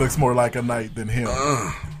 Nobody looks more like a knight than him.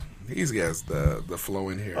 He's got the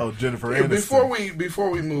flowing hair. Oh, Jennifer Hey, Aniston. before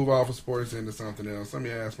we move off of sports into something else, let me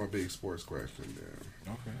ask my big sports question.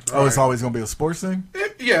 Then. Oh, it's always going to be a sports thing?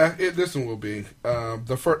 This one will be.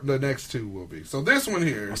 The next two will be. So this one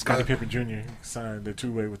here, Scottie Pippen Jr. signed the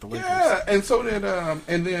two-way with the Lakers. yeah, and so then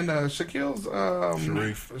Shaquille's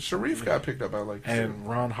Sharif got picked up by Lakers. And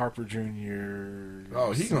Ron Harper Jr.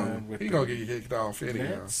 Oh, he signed with gonna the get kicked off anyhow.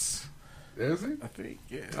 Nets, Is he? I think.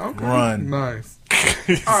 Yeah. Okay. Run. Nice.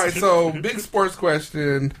 All right, so big sports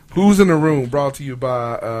question. Who's in the room? Brought to you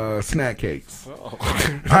by Snack Cakes. Oh. All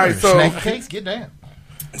right, so Snack cakes, get down.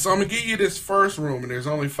 So I'm gonna give you this first room, and there's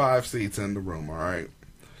only 5 seats in the room. All right,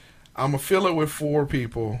 I'm gonna fill it with 4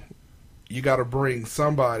 people. You got to bring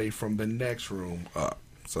somebody from the next room up.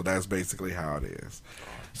 So that's basically how it is.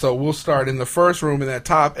 So we'll start in the first room in that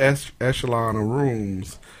top echelon of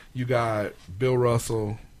rooms. You got Bill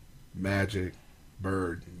Russell, Magic,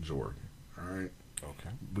 Bird, and Jordan. All right. Okay.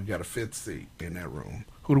 We got a 5th seat in that room.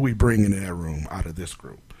 Who do we bring in that room out of this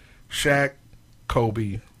group? Shaq,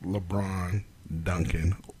 Kobe, LeBron,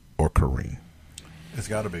 Duncan, or Kareem? It's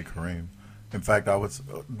got to be Kareem. In fact, I would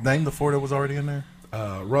name the 4 that was already in there.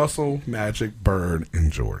 Russell, Magic, Bird,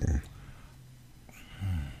 and Jordan.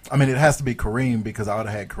 I mean, it has to be Kareem because I would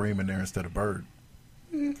have had Kareem in there instead of Bird.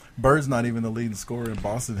 Bird's not even the leading scorer in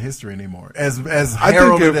Boston history anymore. As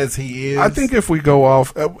heralded as he is. I think if we go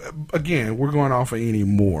off, again, we're going off of any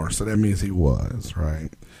more, so that means he was, right?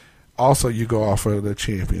 Also, you go off of the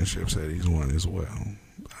championships that he's won as well.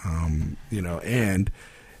 And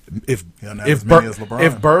if not as many as LeBron.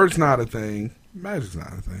 if Bird's not a thing, Magic's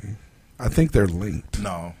not a thing. I think they're linked.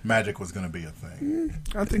 No, Magic was going to be a thing.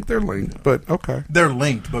 I think they're linked, but okay. They're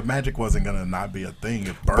linked, but Magic wasn't going to not be a thing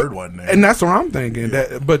if Bird wasn't there. And that's what I'm thinking.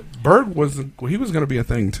 Yeah. But Bird he was going to be a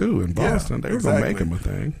thing too in Boston. They were going to make him a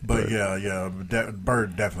thing. But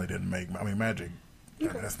Bird definitely didn't make. I mean, Magic.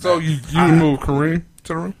 So you move Kareem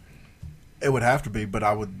to the room? It would have to be, but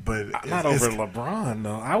I would. But not over LeBron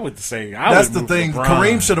though. I would say that's would the move thing. LeBron.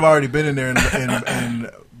 Kareem should have already been in there,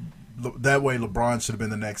 and that way LeBron should have been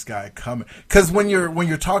the next guy coming. Because when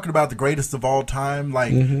you're talking about the greatest of all time,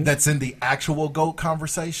 like that's in the actual GOAT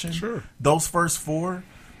conversation. Sure, those first 4.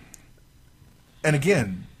 And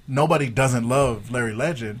again, nobody doesn't love Larry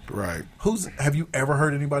Legend, right? Have you ever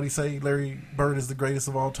heard anybody say Larry Bird is the greatest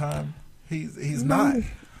of all time? He's not.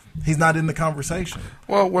 He's not in the conversation.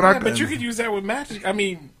 Well, but you could use that with Magic. I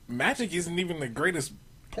mean, Magic isn't even the greatest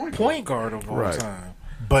point guard of all time.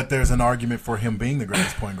 But there's an argument for him being the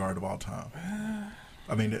greatest point guard of all time.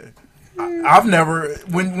 I mean, I've never.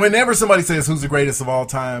 Whenever somebody says who's the greatest of all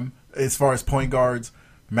time, as far as point guards,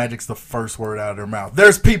 Magic's the first word out of their mouth.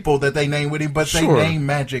 There's people that they name with him, but they name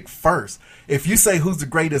Magic first. If you say who's the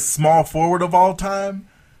greatest small forward of all time,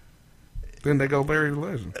 then they go Larry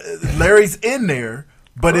Legend. Larry's in there.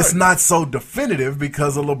 But it's not so definitive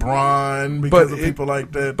because of LeBron, because of people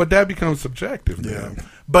like that. But that becomes subjective. Yeah.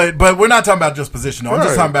 But we're not talking about just position. I'm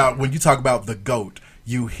just talking about when you talk about the GOAT,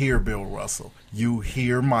 you hear Bill Russell, you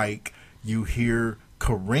hear Mike, you hear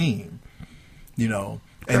Kareem, and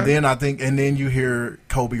then I think, and then you hear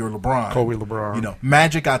Kobe or LeBron.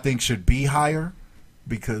 Magic I think should be higher.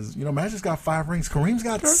 Because Magic's got 5 rings, Kareem's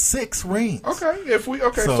got 6 rings. Okay,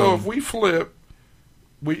 so if we flip.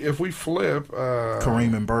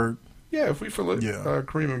 Kareem and Bird. Yeah, if we fill it, Yeah.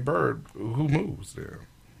 Kareem and Bird, who moves there?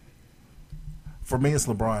 For me, it's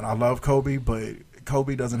LeBron. I love Kobe, but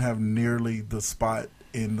Kobe doesn't have nearly the spot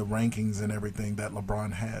in the rankings and everything that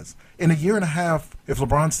LeBron has. In a year and a half, if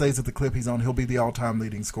LeBron stays at the clip he's on, he'll be the all-time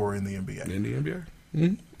leading scorer in the NBA. In the NBA?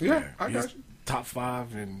 Mm-hmm. Yeah, I He's got you. top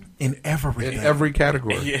 5 in everything. In every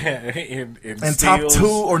category. Yeah, in and steals, top 2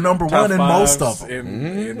 or number top 1 in most of them.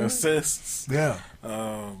 in assists. Yeah.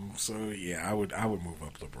 So yeah, I would move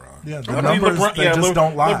up LeBron. Yeah, the numbers they just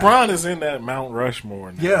don't lie. LeBron is in that Mount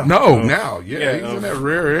Rushmore now. Yeah. He's in that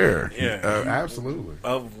rare air. Yeah, absolutely.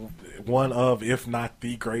 One of, if not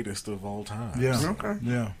the greatest of all time. Yeah. Okay.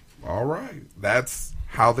 Yeah. All right. That's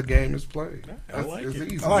how the game is played. I like it's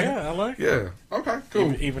it. Easy. I like it. Yeah. Okay.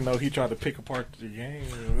 Cool. Even though he tried to pick apart the game.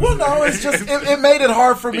 Well, no, it's just it made it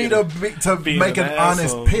hard for me to make an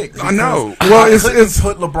honest pick. I know. Well, it's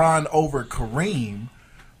put LeBron over Kareem,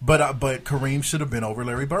 but Kareem should have been over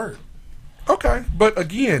Larry Bird. Okay, but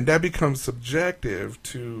again, that becomes subjective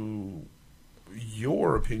to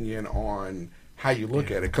your opinion on how you look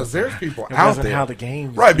at it, because there's people out there. How the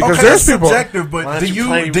game, right? Because okay, there's people subjective. But do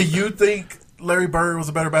you think Larry Bird was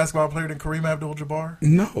a better basketball player than Kareem Abdul-Jabbar?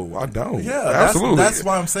 No, I don't. Yeah, absolutely. That's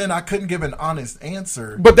why I'm saying I couldn't give an honest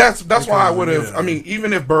answer. But that's why I would have. Yeah. I mean,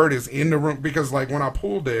 even if Bird is in the room, because like when I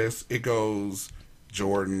pull this, it goes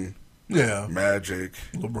Jordan, Magic,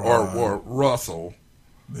 LeBron, or Russell.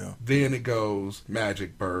 Yeah. Then it goes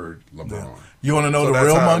Magic, Bird, LeBron. Yeah. You want to know the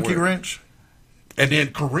real monkey wrench? And then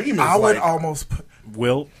Kareem is I would almost put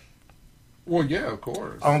Wilt. Well, yeah, of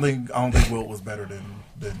course. I don't think Wilt was better than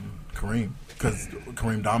Kareem, because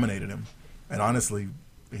Kareem dominated him. And honestly,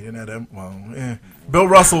 he didn't have that. Well, Bill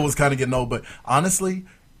Russell was kind of getting old, but honestly,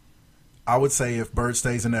 I would say if Bird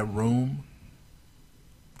stays in that room,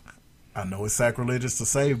 I know it's sacrilegious to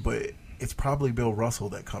say, but it's probably Bill Russell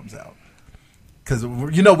that comes out. Because,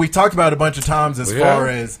 we talked about it a bunch of times as far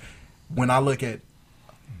as when I look at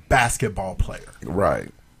basketball player.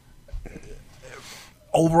 Right.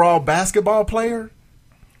 Overall basketball player,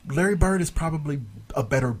 Larry Bird is probably a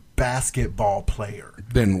better basketball player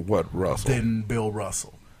than what Russell? Than Bill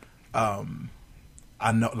Russell. I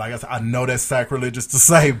know, like I said, I know that's sacrilegious to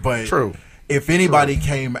say, but true. If anybody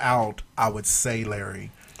came out, I would say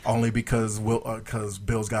Larry, only because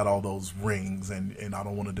Bill's got all those rings, and I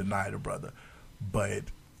don't want to deny the brother, but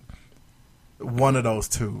one of those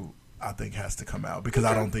two, I think, has to come out, because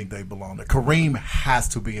I don't think they belong there. Kareem has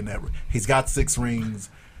to be in that. He's got 6 rings.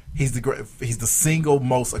 He's the single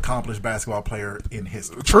most accomplished basketball player in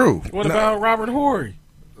history. True. What about Robert Horry?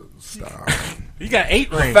 Stop. He got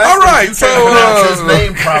 8 rings. All right, so his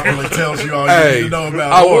name probably tells you all you need to know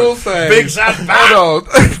about. I will say, Big shot. Hold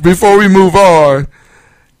on. Before we move on,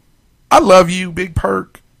 I love you, Big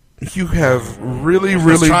Perk. You have really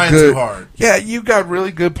trying good. Too hard. Yeah, you got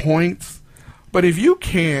really good points. But if you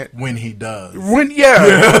can't, when he does, when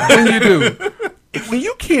you do, when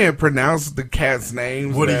you can't pronounce the cat's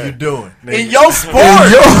names, what are you doing in your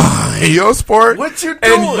sport? In your sport, what you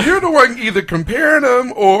doing? And you're the one either comparing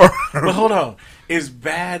them or. But hold on, it's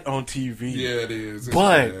bad on TV. Yeah, it is.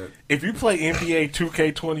 But if you play NBA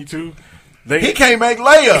 2K22, he can't make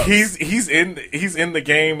layups. He's in the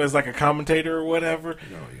game as like a commentator or whatever.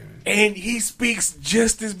 And he speaks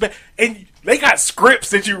just as bad. And they got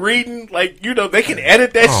scripts that you're reading. Like, they can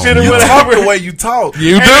edit that shit or you whatever. Talk the way you talk.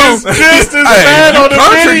 You do. It's just as bad on the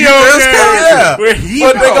video.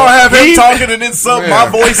 But they going to have him talking and then sub my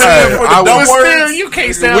voice in for the dumb words. You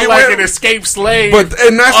can't sound like an escaped slave.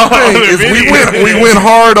 And that's the thing. Is we went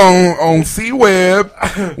hard on C-Web.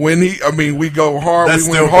 When we go hard. That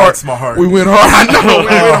still breaks my heart. We went hard. I know. We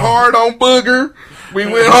went hard on Booger. We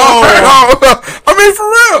went hard on, for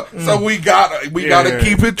real. So we gotta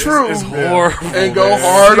keep it true. It's horrible. And go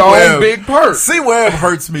hard on Big Perk. C-Web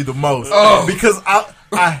hurts me the most. Because I've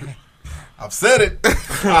said it.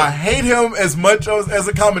 I hate him as much as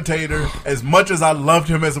a commentator, as much as I loved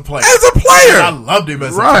him as a player. As a player. I loved him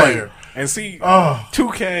as a player. And see,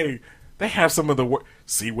 2K, they have some of the work.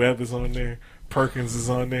 C-Web is on there. Perkins is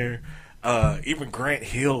on there. Even Grant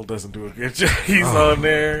Hill doesn't do a good job. He's on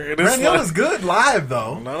there. Grant Hill is good live,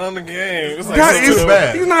 though. Not on the game. It's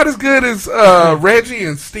bad. He's not as good as Reggie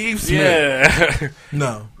and Steve Smith. Yeah.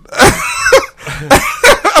 No.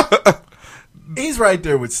 He's right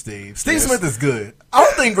there with Steve. Steve Smith is good. I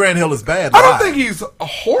don't think Grant Hill is bad. I don't think he's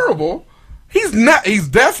horrible. He's not. He's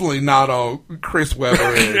definitely not on Chris Webber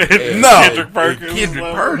and Kendrick Perkins.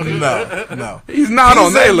 No. He's not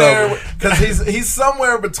on their level because he's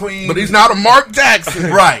somewhere between. But he's not a Mark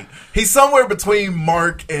Jackson, right? He's somewhere between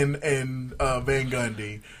Mark and Van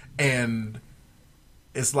Gundy, and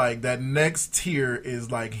it's like that next tier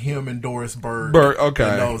is like him and Doris Berg, okay,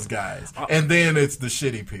 and those guys, and then it's the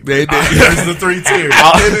shitty people. They did. There's the 3 tiers.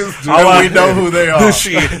 We know who they are. The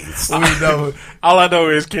shits. We know. All I know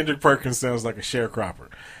is Kendrick Perkins sounds like a sharecropper.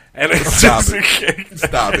 And it's Stop just, it.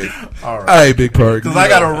 Stop it. All right. Hey, Big Perk. Because I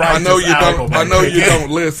got to write I know this you album, don't. I know you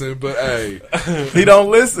don't listen, but hey, he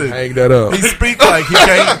don't listen. Hang that up. He speak like he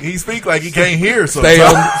can't. He speak like he can't hear. Stay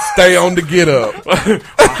on the get up.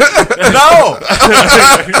 No,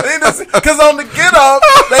 because on the get up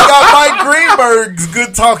they got Mike Greenberg's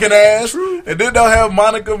good talking ass, and then they'll have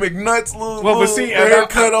Monica McNutt's little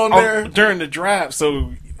haircut on there during the draft.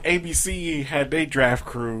 So ABC had their draft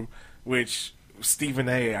crew, which Stephen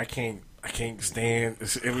A. I can't stand.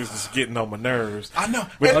 It was just getting on my nerves. I know.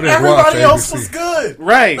 But and everybody else was good.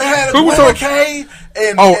 Right. They had Who was Will on McKay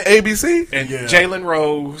and ABC? And Jalen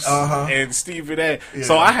Rose and Stephen A.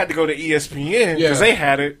 So I had to go to ESPN because they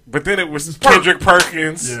had it. But then it was Kendrick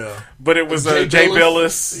Perkins. Yeah. But it was Jay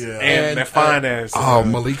Billis and that fine ass.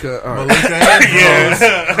 Malika. Yes.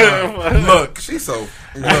 Look, she's so...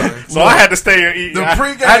 So I had to stay in. I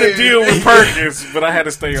had to deal with Perkins, but I had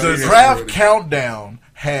to stay on the draft countdown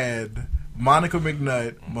had Monica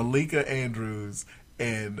McNutt, Malika Andrews,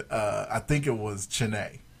 and I think it was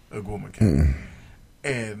Chene Ogwumike.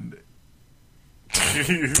 And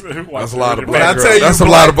that's a lot of black girl. That's a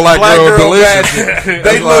lot of black girl delicious.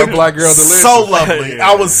 They looked black girl delicious. So lovely.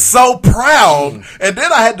 I was so proud, and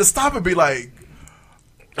then I had to stop and be like,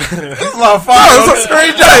 "This is a lot of fun."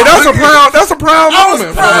 That's a proud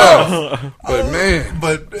moment. Proud. But man,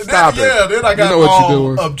 stop it. Then I got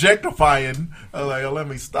all objectifying. I was like, let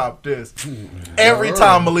me stop this. Every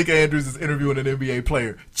time Malika Andrews is interviewing an NBA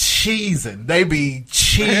player, cheesing. They be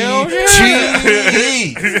cheese.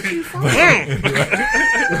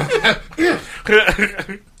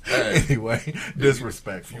 Anyway,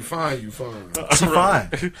 disrespectful. You fine. She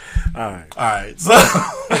fine. All right.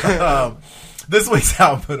 So, this week's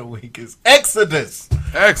album of the week is Exodus.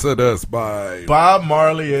 Exodus by Bob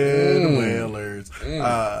Marley and Wailers.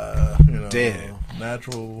 Dead.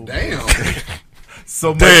 Natural. Damn.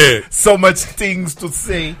 So much things to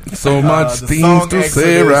say. So much things to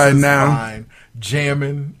say right now. Fine.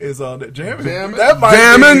 Jammin' is on it. Jammin'. That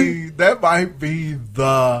might be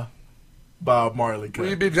the Bob Marley cut. Will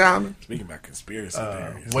you be jamming? Speaking about conspiracy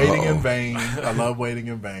theories. Waiting in Vain. I love Waiting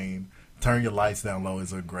in Vain. Turn Your Lights Down Low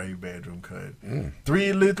is a great bedroom cut.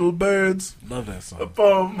 3 Little Birds. Love that song.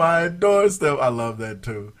 Upon my doorstep. I love that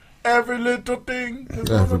too. Every little thing is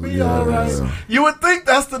gonna be alright. Yeah. You would think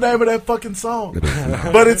that's the name of that fucking song,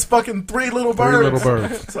 but it's fucking 3 Little Birds. 3 Little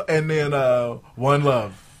Birds. So, and then One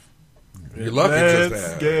Love. You're lucky.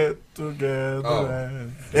 Let's get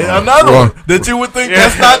together. And another one that you would think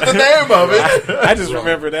that's not the name of it. I just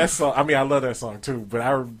remember that song. I mean, I love that song too,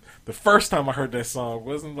 but the first time I heard that song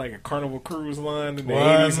wasn't like a Carnival Cruise line in the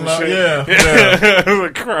 80s and shit. Yeah. It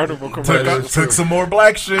was a Carnival commercial. Took some more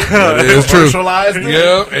black shit. It's true.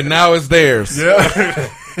 It. And now it's theirs. Yeah.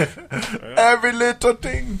 Every little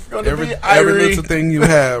thing gonna be every little thing you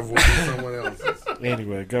have will be someone else's.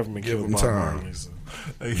 Anyway, government give them time.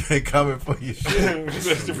 They ain't coming for your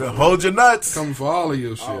shit. Hold your nuts. Coming for all of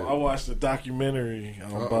your shit. I watched a documentary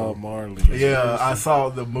on Bob Marley. Yeah, I saw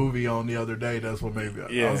the movie on the other day. That's what made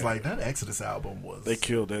me. I was like, that Exodus album was. They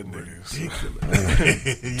killed that nigga.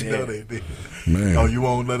 Ridiculous. You know they did. Man. Oh, you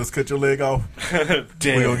won't let us cut your leg off? We're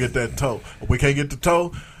gonna get that toe. We can't get the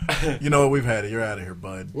toe. You know what? We've had it. You're out of here,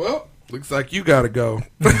 bud. Well, looks like you gotta go.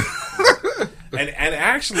 And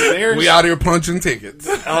actually, there's we out here punching tickets.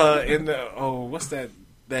 In the what's that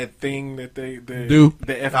thing that they do?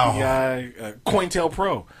 The FBI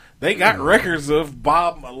COINTELPRO. They got records of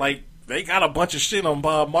Bob. Like they got a bunch of shit on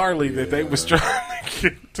Bob Marley that they was trying to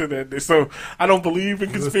get to that. So I don't believe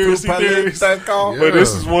in conspiracy theories, but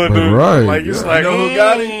this is one of them. Like it's like, you know who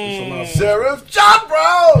got it? Sheriff John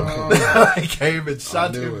Brown. He came and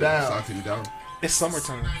shot him down. It's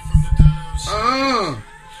summertime.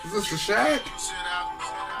 Is this the Shack?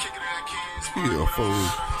 You a fool.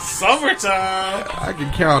 Summertime. I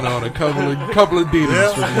can count on a couple of ditties.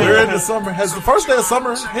 Yeah, we're in the summer. Has the first day of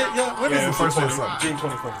summer hit yet? When is the first day of summer? June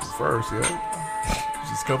 21st. First, yeah.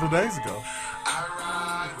 Just a couple of days ago.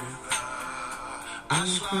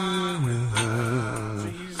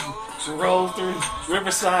 Roll through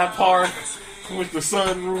Riverside Park with the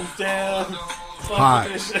sunroof down. Hot.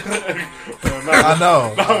 I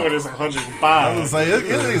know. No, it is 105. I was gonna say it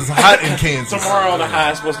is hot in Kansas. Tomorrow the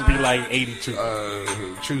high is supposed to be like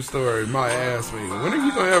 82. True story. My ass me. When are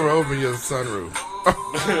you gonna ever open your sunroof?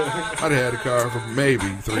 I'd had a car for maybe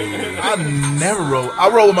 3 years. I never roll. I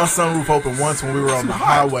rolled my sunroof open once when we were on the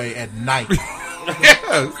highway at night.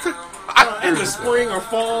 Yes. In the spring or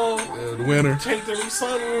fall. The winter. Take the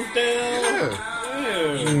sunroof down.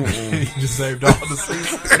 Yeah. He just saved all the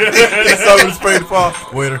seasons. Summer, spring, fall,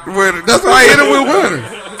 winter. That's why I hit it with winter.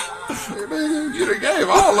 You done gave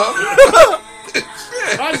all of them.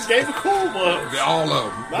 I just gave a cool one. All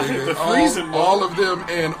of them. I hit the freezing one. All of them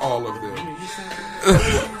and all of them.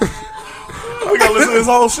 We gonna listen to this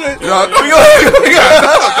whole shit?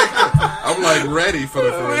 I'm like ready for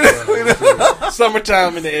the first time.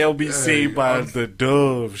 Summertime in the LBC by the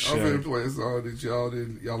Dove Show. I'm gonna play a song that y'all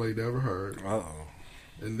ain't never heard. Uh-oh.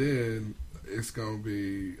 And then it's gonna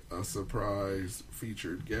be a surprise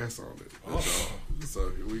featured guest on it. That's all.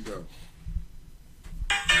 So here we go.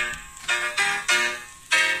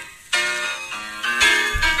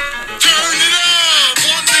 Turn it up!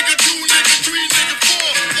 1 nigga, 2 nigga, 3 nigga, 4.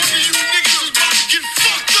 One of you niggas is about to get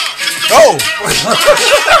fucked up. Oh!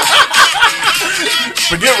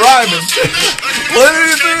 Forget rhyming. 1, 2,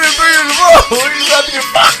 3, 4. You about to get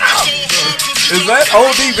fucked up. Is that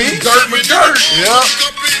ODB? Dirt McGirt.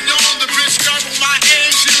 Yep.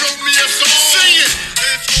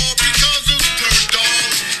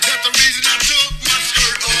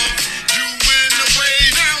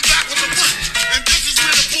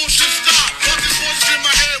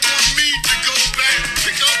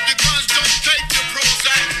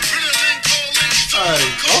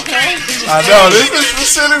 I know, this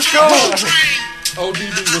shit is cool.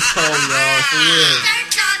 ODB was cold, y'all, for real.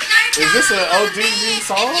 Is this an ODB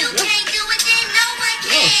song? Yeah.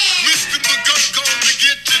 Mr. McGirt gonna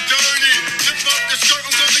get you dirty. Zip up the skirt,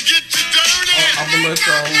 I'm gonna get you dirty. I'm gonna let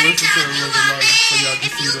y'all listen to it a little bit so y'all can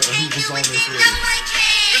see who was on this with it.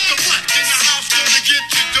 It's the black in the house gonna get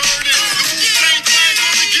you dirty. The Wu-Tang Clan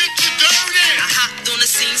gonna get you dirty. I hopped on the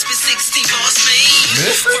scene, spit 16 bars, man.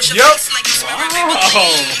 Yep. Wow.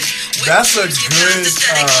 That's a good,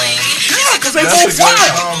 because they both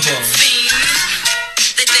wild.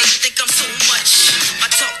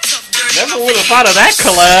 Never would have thought of that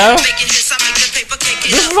collab.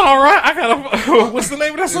 This is alright. I gotta. What's the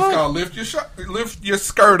name of that song? It's called Lift Your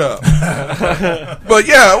Skirt Up. But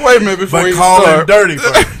yeah, wait a minute before you call start. him dirty.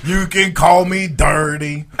 You can call me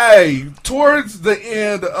dirty. Hey, towards the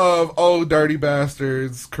end of Old Dirty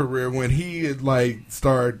Bastard's career, when he had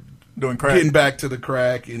started doing crack, getting back to the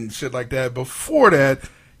crack and shit like that. Before that,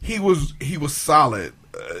 he was solid.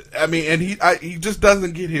 I mean, and he just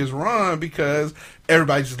doesn't get his run because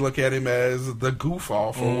everybody just look at him as the goof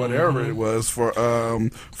off or whatever it was for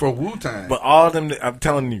Wu-Tang. But all of them, I'm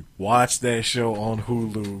telling you, watch that show on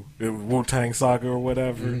Hulu, the Wu-Tang Saga or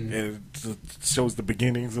whatever. It shows the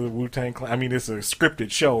beginnings of the Wu-Tang Clan. I mean, it's a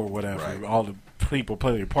scripted show or whatever. Right. All the people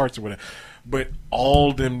play their parts or whatever. But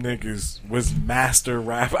all them niggas was master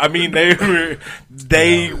rap. I mean,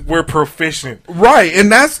 they were proficient, right?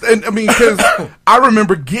 And I mean, because I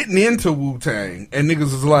remember getting into Wu-Tang, and niggas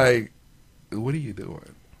was like, "What are you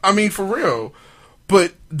doing?" I mean, for real.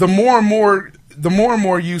 But the more and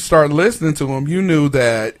more you start listening to them, you knew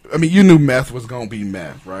that. I mean, you knew meth was gonna be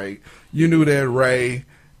meth, right? You knew that Ray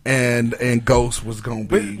and Ghost was gonna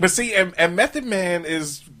be. But see, and Method Man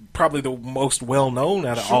is probably the most well known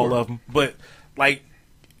out of all of them. But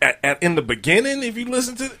in the beginning, if you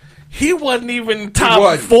listen to it, he wasn't even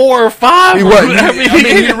top 4 or 5. He wasn't. I mean,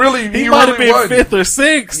 he might have been wasn't. 5th or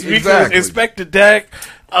 6th because Exactly. Inspector Deck,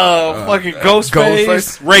 fucking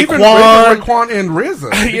Ghostface, Raekwon, Raekwon, and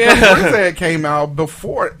RZA. Yeah. Because RZA came out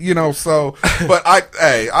before, so. But I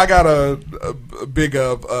gotta big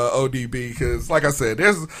up ODB because, like I said,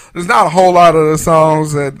 there's not a whole lot of the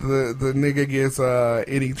songs that the nigga gets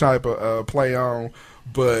any type of play on,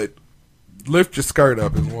 but Lift Your Skirt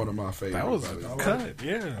Up is one of my favorites. That was a cut,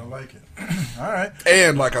 yeah. I like it. All right.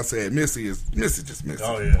 And like I said, Missy just Missy.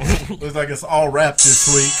 Oh, yeah. Looks like it's all rap this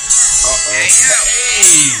week. Hey.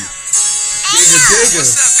 Digga.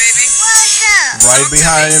 What's up, baby? What's up? Right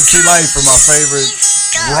behind MC Light for my favorite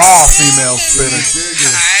raw female spinner.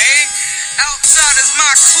 Outside is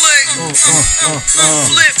my clique.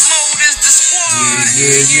 Flip mode is the squad.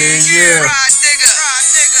 Yeah. Ride digga.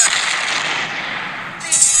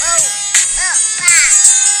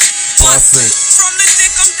 Bust it. From the dick,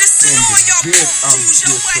 I'm dissing all y'all. Choose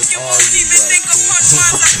your whack, you won't even think of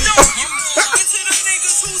punchlines I don't use. Into the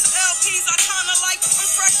niggas whose LPs I kinda like. I'm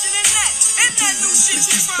fresher than that. And that new shit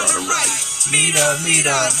you tryna write. Mita,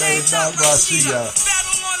 Dave Dog Garcia.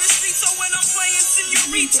 Battle on the street, so when I'm playing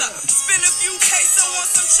Senorita, spin a few peso on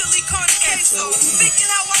some chili con queso. Thinking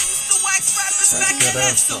how I used to wax rappers back in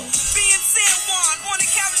Esso. Being San Juan on the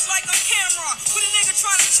couch like I'm Cameron. With a nigga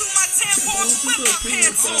trying to chew my tampons with my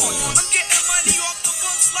pants on. I'm getting money off the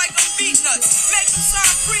books like I'm beatnuts. Make them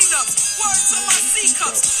sign prenups. Word to my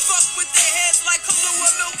C-cups. Fuck with their heads like Kahlua,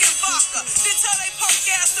 milk and vodka.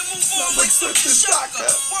 super shocker.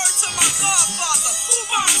 Word to my godfather, who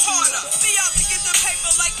bomb harder? Be out to get the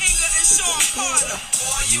paper like Inga and Sean Carter.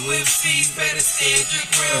 All you MCs better stand your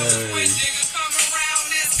ground. When niggas come around,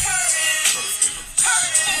 it's curtains.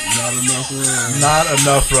 Not enough rush. Not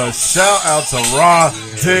enough rush. Shout out to Raw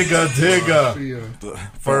Digga.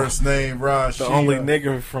 First name Raw. The only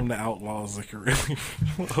nigga from the Outlaws that could really.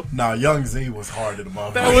 Nah, Young Z was hard to the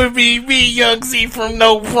motherfucker. That would be me, Young Z from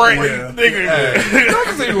No Front. Yeah. Nigga. Hey.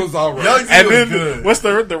 Young Z was alright. Young Z And was then good. what's the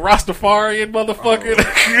Rastafarian motherfucker?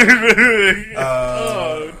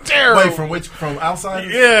 Oh, terrible. Wait, from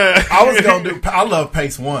outside? Yeah. I was gonna do. I love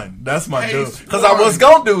Pace One. That's my Pace dude. Because I One. was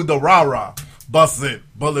gonna do the rah. Bust it,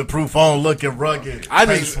 bulletproof on, looking rugged. I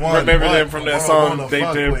Pace just One, remember what them from that the song world they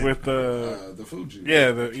wanna did fuck with the Fuji.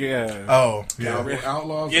 Yeah. Oh, yeah.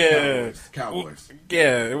 Outlaws. Yeah. Cowboys.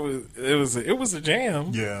 Yeah, it was a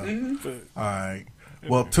jam. Yeah. But All right.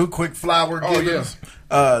 Well, two quick flower Oh, givens.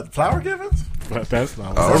 Flower givens? But that's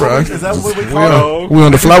not All right. Is that what we call it? We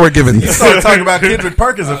on the flower giving. You started talking about Kendrick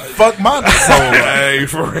Perkins and fuck my soul up. Hey,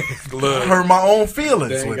 for real. Look. Hurt my own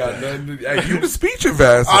feelings They ain't with got that. nothing. Hey, you the speech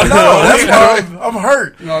ambassador. I know. That's why I'm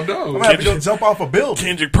hurt. No, no. I'm gonna have to go jump off a building.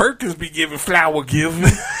 Kendrick Perkins be giving flower giving.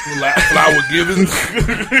 Flower giving.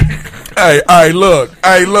 Hey, look.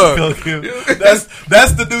 That's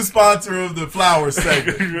the new sponsor of the flower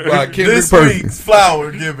segment. By Kendrick This Perkins. week's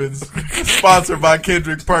flower givens, sponsored by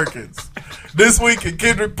Kendrick Perkins. This week in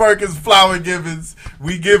Kendrick Perkins Flower Givens,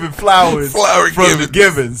 we giving flowers Flower from the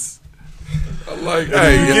Givens. Like, You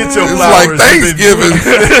hey, get your it's flowers, like Thanksgiving,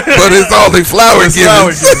 but it's only flower It's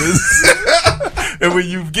flower giving. givens. And when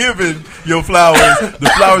you've given your flowers, the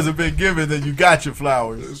flowers have been given, then you got your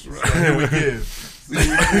flowers. That's right. So here we give.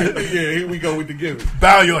 Yeah, here we go with the giving.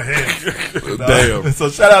 Bow your head. Damn. So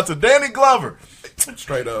shout out to Danny Glover.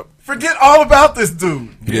 Straight up. Forget all about this dude.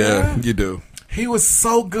 Yeah, you do. He was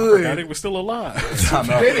so good. God, he was still alive. I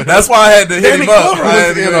know. That's why I had to hit him up. I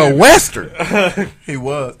had to in hit a him. Western. He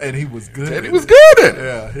was, and he was good. And he was good at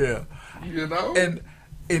it. Yeah. You know? And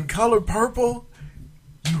in Color Purple,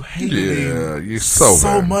 you hated Yeah, him you so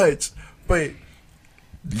bad. much, but You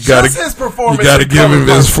gotta, just his performance. you gotta in give Color him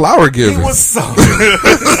his Purple, flower He giving. was so. Son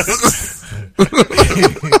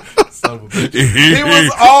of a bitch. He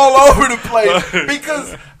was all over the place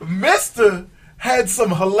because Mister had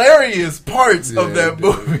some hilarious parts of that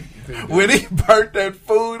movie. When he burnt that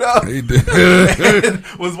food up He did. and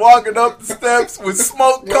was walking up the steps with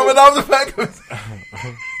smoke coming off the back of his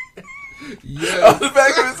off the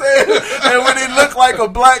back of his head, and when he looked like a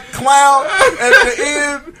black clown at the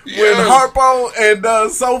end when Harpo and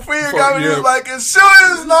Sophia got me, he was like, "It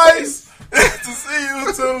sure is nice to see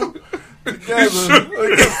you two together."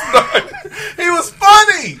 He was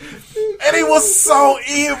funny, and he was so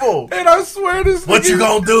evil. And I swear this What nigga- you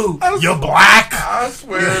gonna do? You're black. I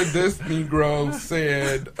swear this Negro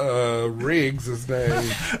said Riggs' his name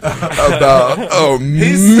about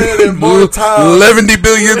He said it more times. 70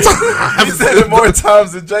 billion times. He said it more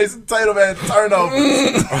times than Jason Tatum had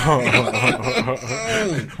turnovers.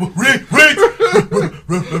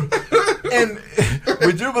 And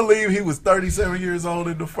would you believe he was 37 years old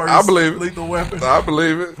in the first I believe it. Lethal Weapon? I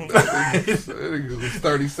believe it. He was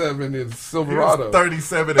 37 in Silverado. He was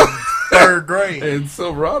 37 in third grade. And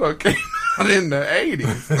Silverado came out in the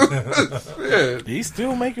 80s. Shit. He's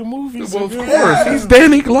still making movies. Well, of and course. good. He's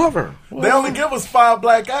Danny Glover. They only give us 5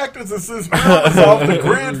 black actors, and since Will was off the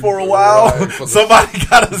grid for a while, Right, for the- somebody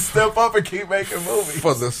got to step up and keep making movies.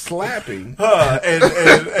 For the slapping.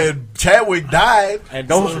 And Chadwick died. And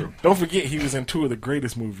don't forget, he was in 2 of the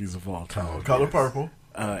greatest movies of all time. Color Purple.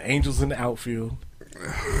 Angels in the Outfield,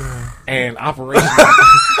 and Operation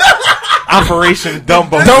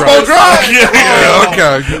Dumbo Drop? Yeah.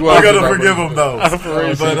 Okay. We're going to forgive him, though. But,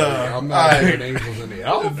 I'm not alright. saying Angels in the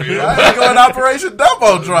Outfield. I ain't going Operation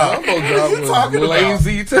Dumbo Drop. Dumbo What Drop you talking was about?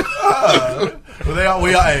 lazy too.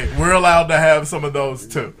 We're allowed to have some of those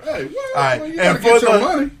too. Hey, well, All right, you gotta get your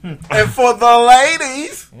money. And for the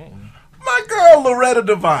ladies, my girl Loretta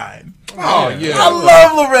Devine. Oh yeah, I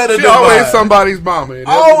love Loretta She Devine. always somebody's mama. in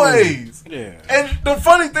every movie. Always. Yeah. And the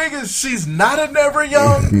funny thing is, she's not a never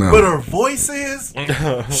young, No. but her voice is.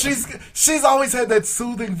 She's always had that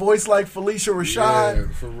soothing voice like Felicia Rashad.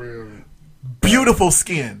 Yeah, for real. Beautiful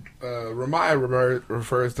skin. Ramaya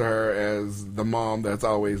refers to her as the mom that's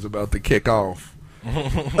always about to kick off.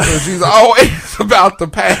 So she's always about to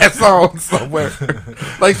pass on somewhere.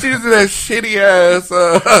 Like she's in that shitty ass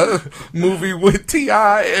movie with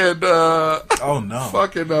T.I. and Oh no,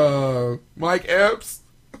 fucking Mike Epps.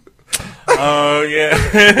 Oh yeah.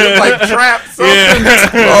 Like trap something.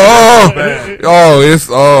 Yeah. Oh, it's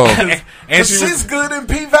And she's good in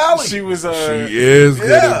P Valley. She was. She is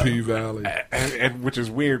good in P Valley, and which is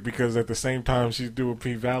weird because at the same time she's doing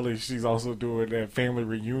P Valley, she's also doing that family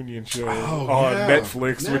reunion show on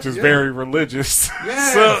Netflix, which is very religious.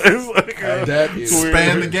 Yes. So it's like that is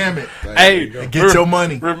span the gamut. Hey, get your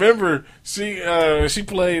money. Remember, she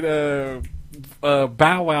played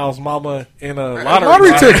Bow Wow's mama in a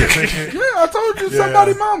lottery ticket. Yeah, I told you,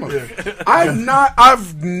 somebody mama. Yeah.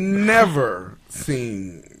 I've never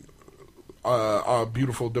seen our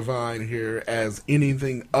beautiful divine here as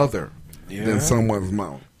anything other than someone's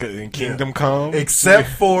mom. In Kingdom Come, except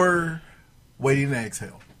for Waiting to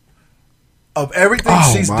Exhale. Of everything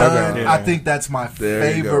she's done, I think that's my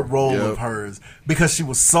favorite role of hers because she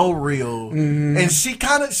was so real, and she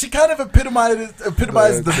kind of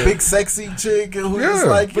epitomized the big sexy chick who's just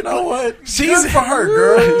like, you know what, she's good for her,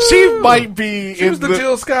 girl. She might be. She was the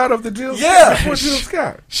Jill Scott of the Jill Scott. Yeah, Jill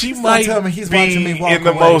Scott. She might tell me he's watching me walk in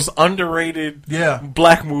the most underrated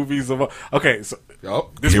black movies of all. Okay, so.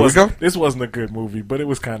 This wasn't a good movie, but it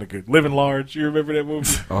was kind of good. Living Large, you remember that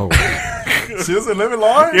movie? Oh, she was in Living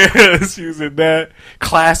Large? Yeah, she was in that.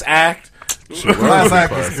 Class Act. Class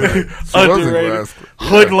Act was good. Underrated.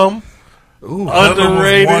 Hoodlum. Ooh,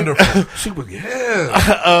 underrated. Wonderful. She was,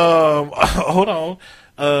 hold on.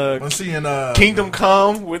 Was she in Kingdom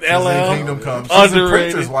Come with LL? Kingdom Come. She's Underrated. in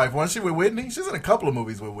Preacher's Wife. Wasn't she with Whitney? She's in a couple of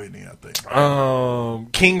movies with Whitney, I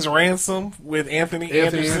think. King's Ransom with Anthony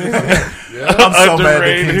Anderson. I'm so mad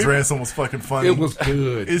that King's Ransom was fucking funny. It was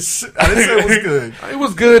good. I didn't say it was good. It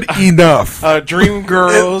was good enough. Dream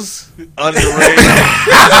Girls. Underrated.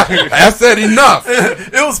 I said enough.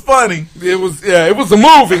 It was funny. It was a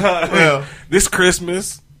movie. This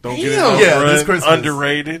Christmas. Don't get it This Christmas.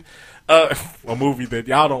 Underrated. A movie that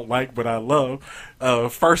y'all don't like, but I love.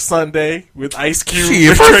 First Sunday with Ice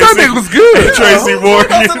Cube. First Sunday was good. Tracy Morgan.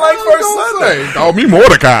 Doesn't like First Sunday. Oh, me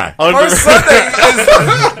Mordecai.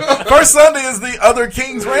 First Sunday is the other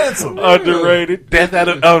King's Ransom. Underrated. Death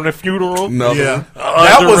on a Funeral. No. Yeah.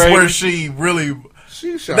 That was where she really.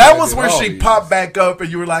 That was where she popped back up,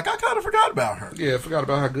 and you were like, I kind of forgot about her. Yeah, I forgot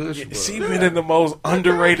about how good she was. She been in the most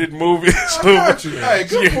underrated movies. Hey,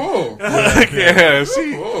 good pull.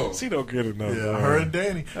 She don't get enough. Yeah, her and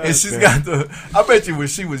Danny. And she's got I bet you when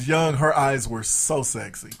she was young, her eyes were so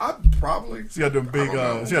sexy. Probably. She had them big,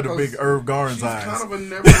 big Irv Garn's eyes. Kind of a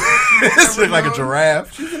never She looked like a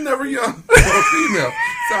giraffe. She's a never young female.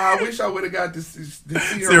 So I wish I would have got to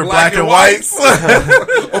see her black and whites.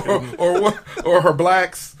 or her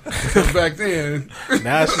blacks back then.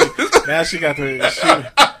 Now she got the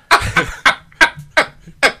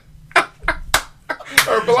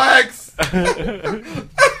her blacks.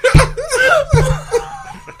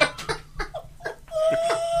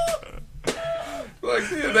 Like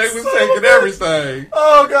they was taking everything.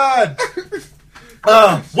 Oh God.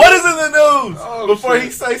 What is in the news? Before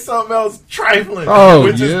he say something else trifling,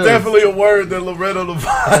 which is definitely a word that Loretta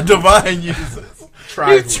Devine uses.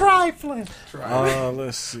 Trifling.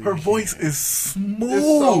 Let's see. Her voice is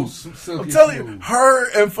smooth. I'm telling you, her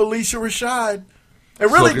and Felicia Rashad,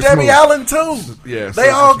 and really Debbie Allen too. Yeah, they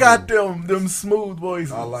all got them smooth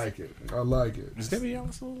voices. I like it. Is Debbie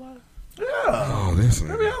Allen still alive? Yeah. Oh, this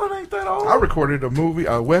Debbie Allen ain't that old. I recorded a movie,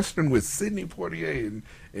 a western with Sidney Poitier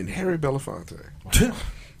and Harry Belafonte.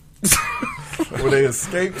 Where they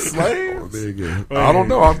escaped slaves? Oh, there you go. I don't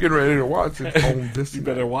know. I'm getting ready to watch it on this. You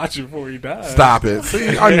better watch it before he dies. Stop it.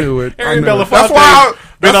 See, I knew it. Harry Belafonte. That's why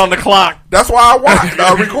been on the clock. That's why I watched.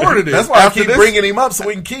 I recorded it. That's why I keep bringing him up so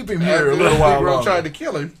we can keep him here a little while longer. Tried to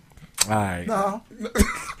kill him. All right. No.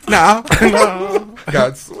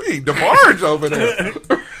 Got sweet. The barge over there.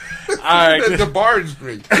 All right. The barge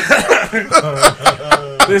street.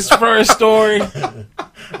 This first story.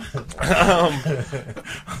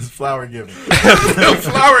 Flower giving.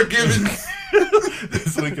 Flower giving.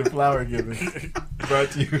 This week in flower giving.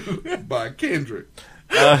 Brought to you by Kendrick.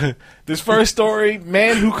 This first story: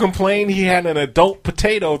 man who complained he had an adult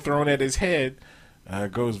potato thrown at his head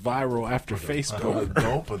goes viral after Facebook.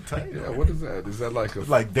 Adult potato. Yeah, what is that? Is that like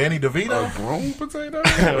like Danny DeVito? A grown potato?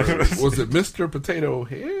 Was it Mr. Potato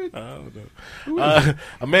Head? I don't know.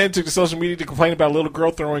 A man took to social media to complain about a little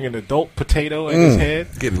girl throwing an adult potato at his head.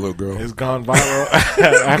 Get it, little girl. It's gone viral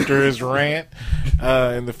after his rant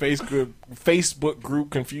in the Facebook group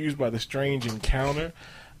confused by the strange encounter.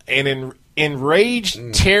 And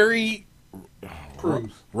enraged Terry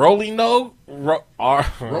Crews. Row your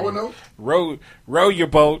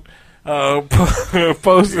boat.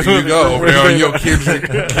 Posted. There you go over there on your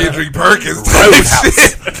Kendrick Perkins type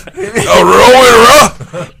shit. Row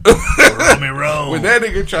me row. When that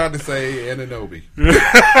nigga tried to say Ananobi.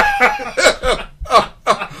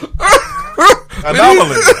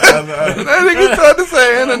 Anomaly. That nigga tried to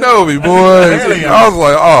say Ananobi, boy. I was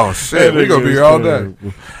like, oh shit, we gonna be here all day.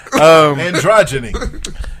 Androgyny.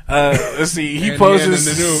 Let's see. He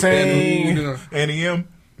poses saying, NEM.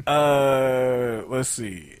 let's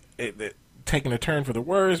see. Taking a turn for the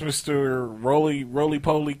words, Mr. Roly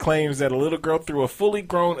Poly claims that a little girl threw a fully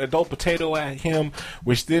grown adult potato at him,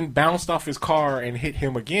 which then bounced off his car and hit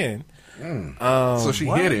him again. So she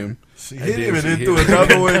hit him. She hit him and then threw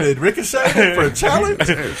another one and ricocheted for a challenge.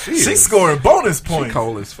 She's scoring bonus points. She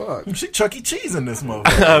cold as fuck. She Chuck E. Cheese in this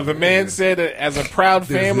motherfucker. The man said that as a proud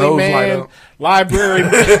family man, library...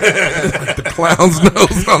 the clown's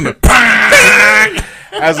nose on the...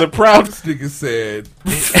 As a proud... This nigga said,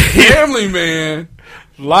 family man...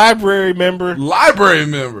 Library member,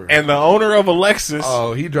 and the owner of a Lexus.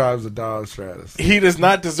 Oh, he drives a Dodge Stratus. He does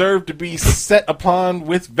not deserve to be set upon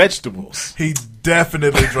with vegetables. He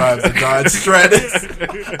definitely drives a Dodge Stratus.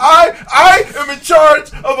 I am in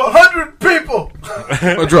charge of 100 people.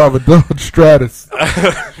 I drive a Dodge Stratus.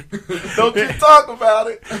 Don't you talk about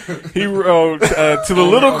it. He wrote to the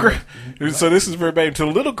little girl. So this is verbatim. To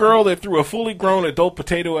the little girl that threw a fully grown adult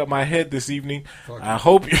potato at my head this evening. I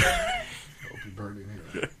hope you.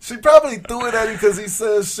 She probably threw it at him because he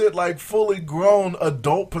says shit like fully grown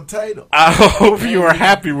adult potato. I hope you are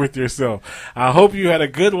happy with yourself. I hope you had a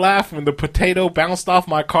good laugh when the potato bounced off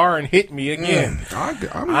my car and hit me again.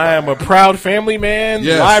 I am a proud family man,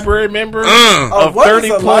 library member of 30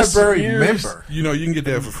 plus library years. Member? You know, you can get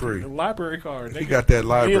that for free. A library card. He got that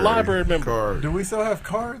library member card. Do we still have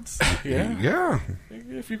cards? Yeah.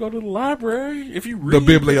 If you go to the library, if you read. The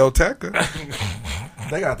Biblioteca.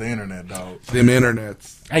 They got the internet, dog. Them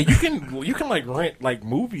internets. Hey, you can like rent like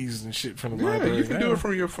movies and shit from the library. Yeah, you can do it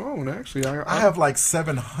from your phone. Actually, I have like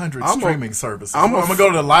 700 streaming services. I'm gonna go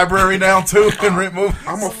to the library now too and rent movies.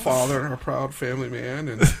 I'm a father, a proud family man,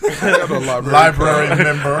 and I got a library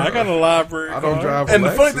member. I got a library. I don't drive. And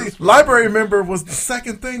the funny thing, library member was the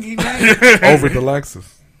second thing he named over the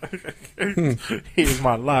Lexus. Here's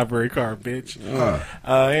my library card, bitch.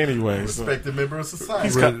 Anyway, respected member of society.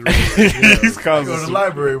 He's go to the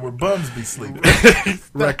library where bums be sleeping.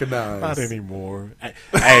 Recognized. Not anymore. Hey,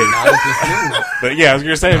 but yeah, I was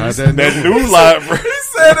gonna say that new library. He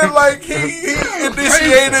said it like he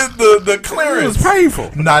initiated the clearance. It was painful.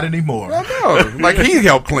 Not anymore. I know. Like he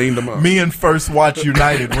helped clean them up. Me and First Watch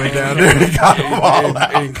United went down there and got them all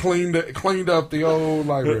out and cleaned up the old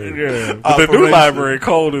library. Yeah, the new library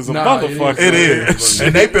cold is a motherfucker. It is.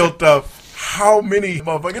 And they built up how many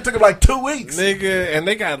motherfuckers? It took them like 2 weeks. Nigga, and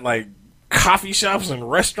they got like coffee shops and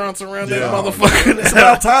restaurants around that motherfucker. It's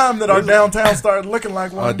about time that our downtown started looking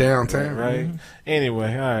like one. Downtown. Right.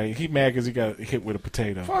 Anyway, all right. He mad because he got hit with a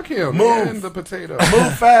potato. Fuck him. Move. The potato.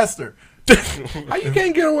 Move faster. How you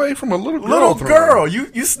can't get away from a little girl? You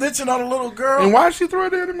snitching on a little girl? And why'd she throw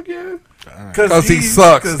it at him again? Because he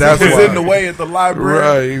sucks. That's he was why. in the way at the library.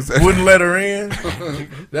 Right, exactly. Wouldn't let her in.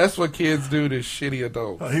 That's what kids do to shitty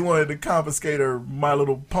adults. He wanted to confiscate her My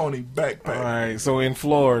Little Pony backpack. All right, so in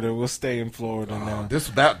Florida, we'll stay in Florida now. The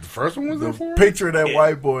first one was in Florida? Picture of that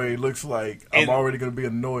white boy looks like I'm already going to be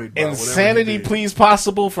annoyed by insanity pleas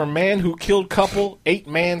possible for man who killed couple, ate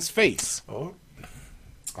man's face. Oh.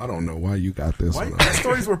 I don't know why you got this one.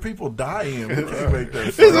 Stories where people die in.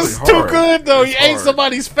 This is too good, though. You ate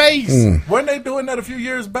somebody's face. Weren't they doing that a few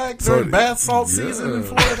years back during bath salt season in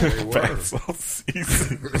Florida? Bath salt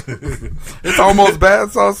season. It's almost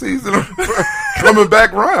bath salt season coming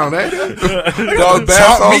back round, ain't it?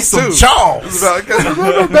 Bath salt some chaws.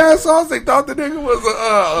 Because bath sauce, they thought the nigga was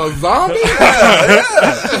a zombie.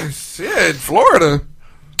 Yeah. Shit, Florida.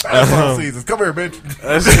 Bath seasons. Come here, bitch.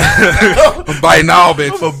 I'm biting all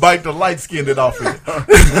bitches. I'm gonna bite the light skinned off you.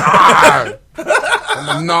 I'm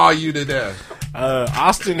gonna gnaw you to death.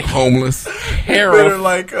 Austin homeless. Better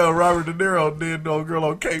like Robert De Niro did no girl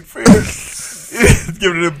on Cape Fear.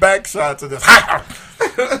 Giving it back shots and just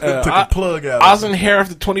took a plug out. Austin Harif,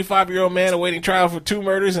 the 25-year-old man awaiting trial for 2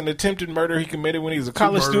 murders and attempted murder he committed when he was a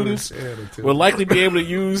college student, will likely be able to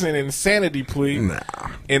use an insanity plea.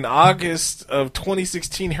 In August of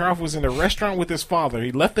 2016, Harif was in a restaurant with his father.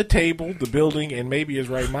 He left the table, the building, and maybe his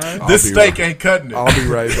right mind. This steak ain't cutting it. I'll be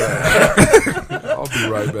right back. I'll be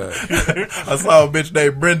right back. I saw a bitch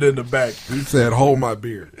named Brenda in the back. He said, "Hold my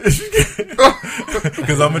beer,"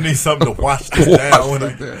 because I'm gonna need something to wash this down.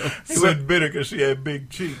 He went bitter because she had big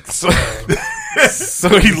cheeks. So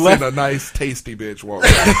he left a nice, tasty bitch walk.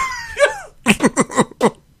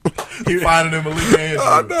 He finding him a leak.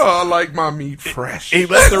 I know. I like my meat fresh. He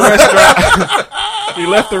left the restaurant. He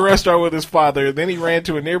left the restaurant with his father. Then he ran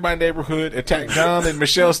to a nearby neighborhood, attacked John and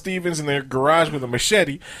Michelle Stevens in their garage with a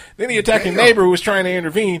machete. Then he attacked a neighbor who was trying to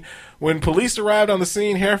intervene. When police arrived on the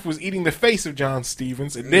scene, Hariff was eating the face of John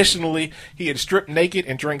Stevens. Additionally, he had stripped naked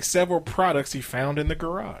and drank several products he found in the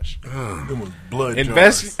garage. Them was blood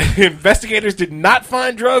Investigators did not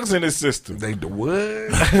find drugs in his system. They what?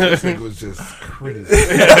 This nigga was just crazy.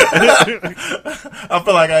 I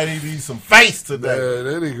feel like I need to eat some face today. Man,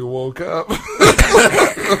 that nigga woke up.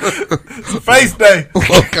 Face day.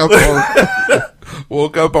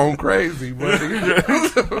 Woke up on crazy, buddy.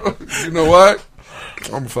 You know what?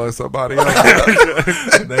 I'm gonna fuck somebody else.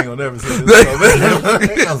 They ain't gonna never say this. They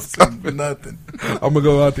ain't gonna say nothing. I'm gonna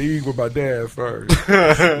go out to eat with my dad first.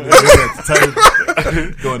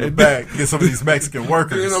 Go in the back, get some of these Mexican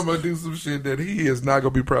workers. Then I'm gonna do some shit that he is not gonna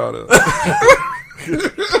be proud of.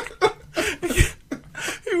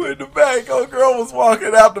 He went in the back. Old girl was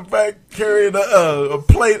walking out the back carrying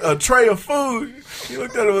a tray of food. He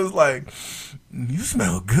looked at her and was like, "You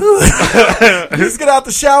smell good." Did you just get out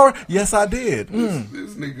the shower? Yes, I did.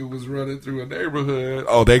 This nigga was running through a neighborhood.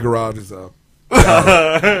 Oh, their garage is up.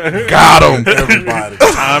 Got him. Everybody.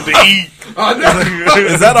 Time to eat.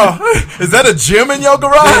 Is that a gym in your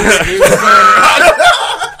garage?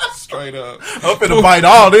 Straight up. I'm finna bite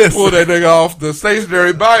all this. Pull that nigga off the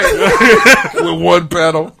stationary bike with one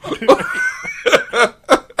pedal.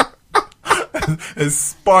 And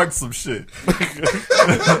spark some shit.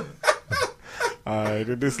 Alright,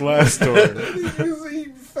 in this last story.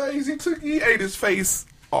 He ate his face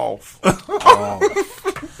off.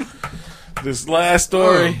 This last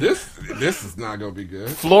story. This is not gonna be good.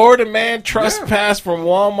 Florida man trespassed from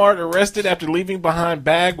Walmart, arrested after leaving behind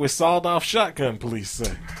bag with sawed-off shotgun. Police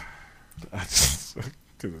say. Because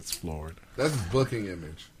it's Florida. That's his booking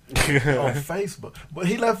image on Facebook. But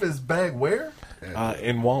he left his bag where?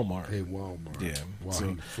 In Walmart. In Walmart. Yeah. While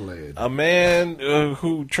he fled. A man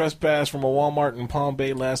who trespassed from a Walmart in Palm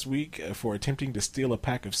Bay last week for attempting to steal a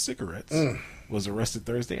pack of cigarettes was arrested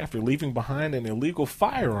Thursday after leaving behind an illegal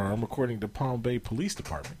firearm, according to Palm Bay Police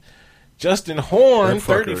Department. Justin Horn,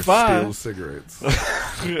 35. Steals cigarettes.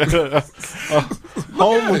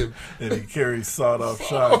 And he carries sawed-off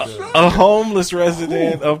shotgun. A homeless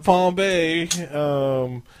resident of Palm Bay.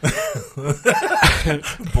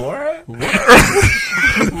 Borat?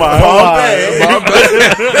 Palm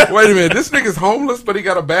Bay. Wait a minute. This nigga's homeless, but he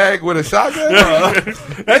got a bag with a shotgun?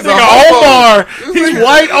 That nigga Omar. He's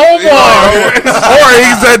white Omar. Or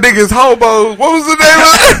he's that nigga's hobo. What was the name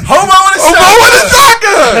of it? Hobo with a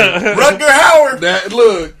shotgun. Rutger Hauer.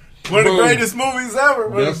 Look. One of the greatest movies ever.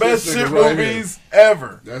 One of the best shit right movies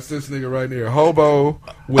ever. That's this nigga right there. Hobo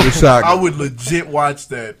with a shotgun. I would legit watch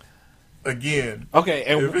that again. Okay,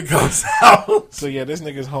 and if it goes out. So yeah, this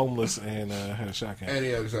nigga's homeless and had a shotgun. And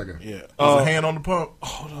he had a shotgun. Yeah. There's a hand on the pump.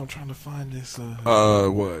 Hold on, I'm trying to find this.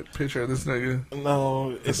 What? Picture of this nigga?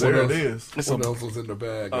 No, it's there it is. What else was in the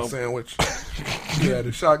bag? A sandwich. He had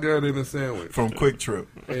a shotgun and a sandwich. From Quick Trip.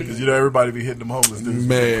 Because you know everybody be hitting them homeless dudes.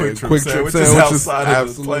 Man, Quick Trip sandwiches outside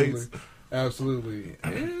absolutely. of the place. Absolutely.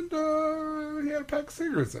 And he had a pack of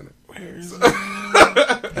cigarettes in it. Where is it?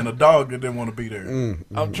 And a dog that didn't want to be there.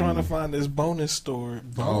 I'm trying to find this bonus story.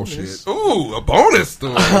 Oh, shit. Ooh, a bonus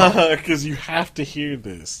story. Because you have to hear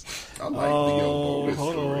this. I like the bonus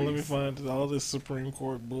hold stories. on, let me find all this Supreme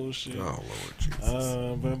Court bullshit. Oh, Lord Jesus.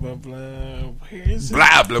 Blah, blah, blah. Where is it?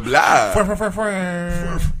 Blah, blah, blah.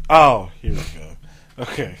 Oh, here we go.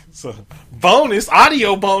 Okay, so bonus,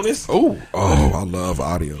 audio bonus. Oh, I love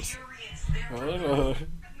audios.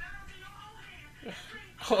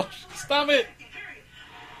 Oh, stop it.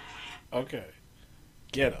 Okay.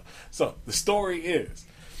 Get up. So the story is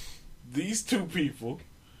these two people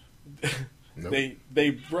Nope.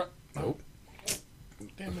 Nope.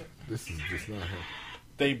 Damn it. This is just not him.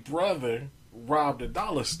 They brother robbed a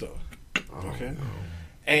dollar store. Okay. No.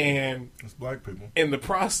 And it's black people. In the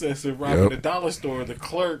process of robbing the dollar store, the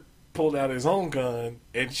clerk pulled out his own gun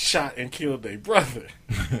and shot and killed their brother.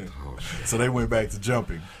 So they went back to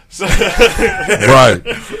jumping. So, right.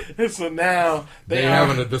 And so now they're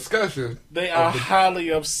having a discussion. They are highly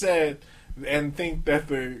upset and think that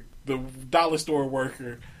the dollar store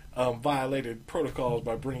worker violated protocols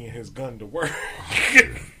by bringing his gun to work.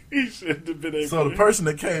 He shouldn't have been able So the person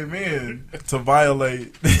that came in to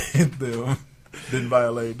violate them didn't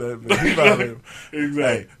violate that, but he violated them. Exactly.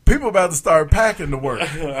 Hey, people about to start packing to work.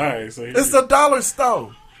 All right, so it's a dollar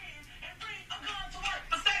store.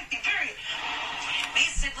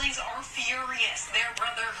 These siblings are furious. Their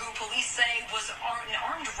brother, who police say was an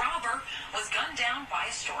armed robber, was gunned down by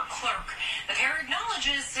a store clerk. The pair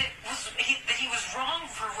acknowledges that he was wrong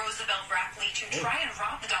for Roosevelt Rapley to try and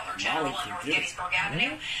rob the Dollar General on North Gettysburg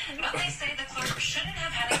Avenue, but they say the clerk shouldn't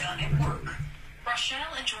have had a gun at work.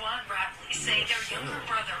 Rochelle and Juwan Rapley say their younger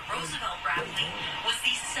brother, Roosevelt Rapley, was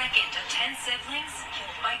the second of 10 siblings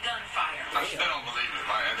killed by gunfire. I still don't believe it.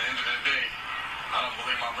 At the end of the day, I don't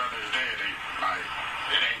believe my brother is dead.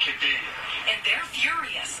 It ain't kicked in yet. And they're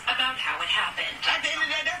furious about how it happened. At the end of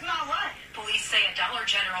the day, that's not right. Police say a Dollar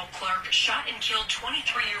General clerk shot and killed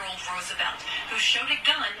 23-year-old Roosevelt, who showed a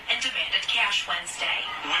gun and demanded cash Wednesday.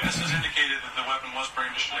 The witnesses indicated that the weapon was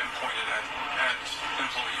brandished and pointed at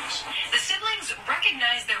employees. The siblings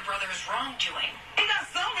recognize their brother's wrongdoing. He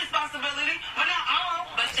got some responsibility, but not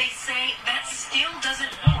all. But they say that still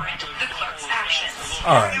doesn't warrant the clerk's actions.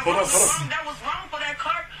 All right. That was wrong for that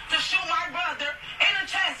clerk to shoot my brother in the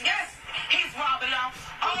chest. Yes, he's robbing y'all.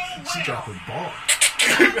 Oh, well. She dropped the ball.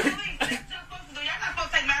 Y'all not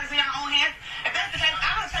supposed to take matters in your own hands. If that's the case,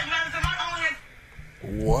 I'm going to take matters in my own hands.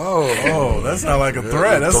 Whoa. Oh, that sounds like a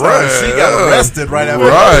threat. That's like she got arrested right after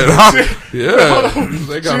that. Yeah.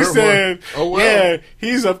 They got She her said, oh, well. yeah,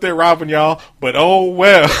 he's up there robbing y'all, but oh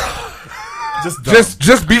well. Just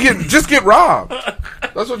get robbed.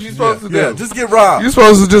 That's what you're supposed to do. Yeah, just get robbed. You're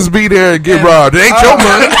supposed to just be there and get robbed. It ain't your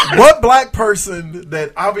money. What black person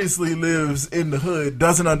that obviously lives in the hood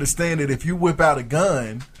doesn't understand that if you whip out a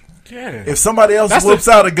gun, if somebody else whips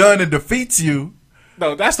out a gun and defeats you,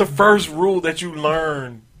 no, that's the first rule that you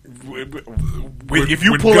learn. If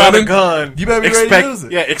you pull out a gun, you better be ready to use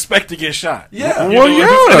it. Yeah, expect to get shot. Yeah, I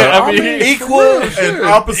mean, equal and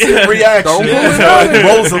opposite reaction.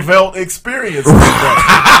 Roosevelt experienced.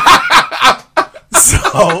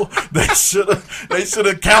 So they should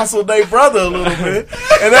have counseled their brother a little bit,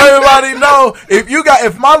 and everybody know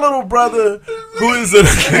if my little brother who is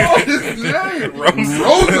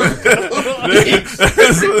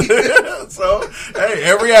so hey,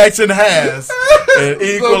 every action has an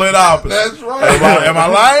equal and opposite. That's right. Am I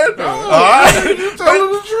lying? No, all right. you're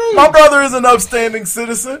telling the truth. My brother is an upstanding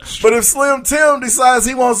citizen, but if Slim Tim decides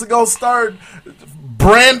he wants to go start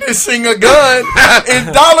brandishing a gun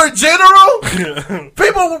in Dollar General,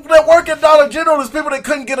 people that work at Dollar General is people that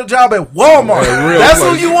couldn't get a job at Walmart. That's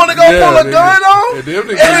who you want to go pull a gun on? And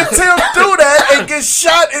if Tim do that and get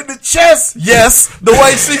shot in the chest, yes, the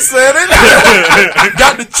way she said it,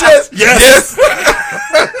 got the chest, yes.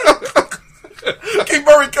 Keep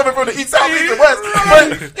Murray coming from the east, south, east, and west.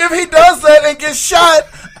 But if he does that and gets shot,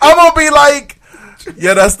 I'm going to be like,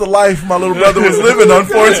 yeah, that's the life my little brother was living,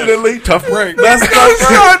 unfortunately. Tough break. That's tough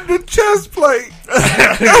shot in the chest plate.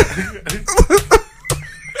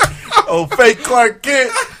 Oh, fake Clark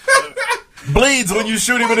Kent bleeds when you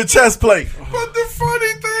shoot him in the chest plate. But the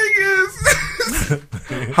funny thing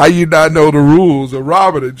is, how you not know the rules of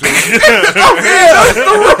robbing a joint? Oh, yeah, that's the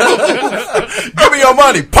rules. Give me your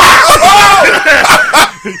money.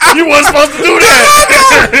 You wasn't supposed to do that.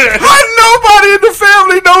 How nobody in the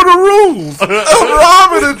family know the rules of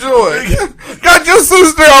robbing a joint? Got your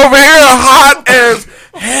sister over here hot as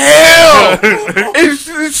hell, and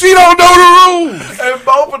she don't know the rules. And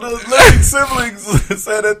both of the living siblings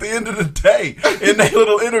said at the end of the day in their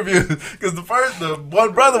little interview, because the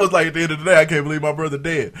one brother was like, at the end of the day, I can't believe my brother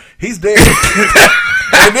dead. He's dead.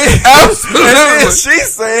 And then she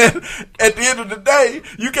said, at the end of the day,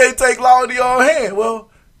 you can't take law into your own hand. Well,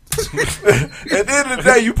 at the end of the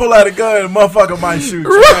day, you pull out a gun and a motherfucker might shoot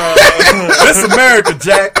you. This America,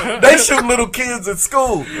 Jack. They shoot little kids at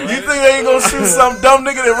school. You think they ain't gonna shoot some dumb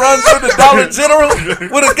nigga that runs to the Dollar General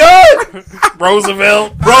with a gun?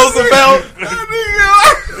 Roosevelt.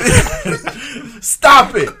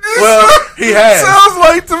 Stop it. Well, he has. Sounds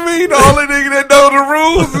like to me the only nigga that know the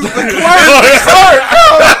rules is the clerk.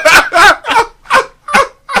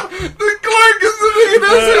 The clerk is the nigga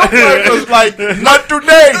that's your clerk. Was like, not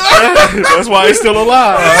today. That's why he's still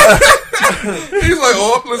alive. He's like,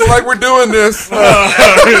 oh, looks like we're doing this.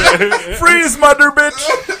 Freeze, mother bitch.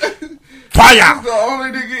 Fire. He's the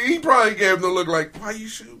only nigga. He probably gave him the look like, why you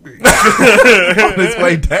shoot me? On his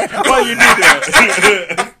way down. Why you do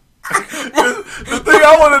that? The thing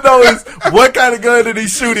I want to know is what kind of gun did he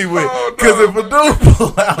shoot him with? Because if a dude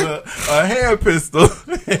pull out a hand pistol,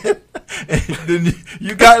 then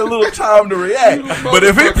you got a little time to react. But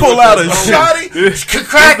if he pull out a shotty, this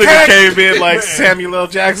nigga came in like Samuel L.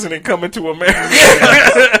 Jackson and Coming to America.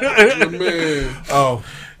 Man. Oh.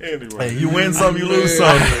 Anyway, hey, you win some, you lose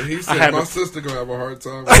some. He said my sister gonna have a hard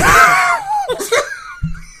time.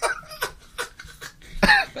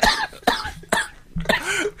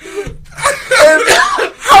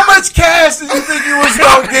 How much cash did you think you was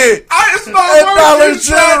gonna get? It's not at Dollar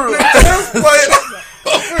General.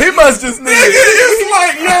 He must just need It's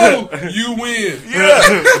like, yo, you win.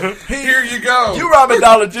 Yeah. Here you go. You robbing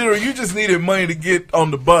Dollar General, you just needed money to get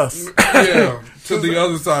on the bus. Yeah. To the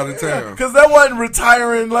other side of town. Because that wasn't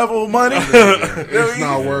retiring level money. It's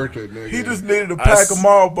not worth it, nigga. He just needed a pack of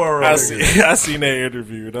Marlboro. I seen that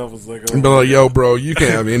interview and I was like, Be like, yo, bro, you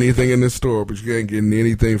can't have anything in this store, but you can't get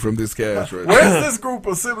anything from this cash right now. Where's this group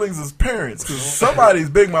of siblings as parents? Because somebody's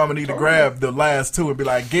big mama need to grab the last two and be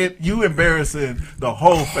like, get you embarrassing the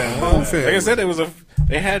whole family. Like I said,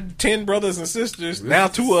 they had 10 brothers and sisters. Now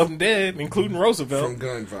 2 of them dead, including Roosevelt. From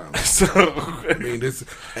gun violence. So I mean, this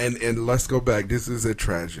and let's go back. This is a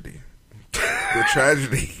tragedy. The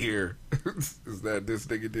tragedy here is that this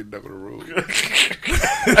nigga didn't know the rules.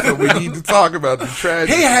 So we need to talk about the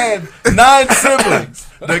tragedy. He had 9 siblings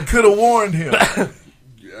that could have warned him.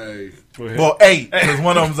 Hey. Well, 8, because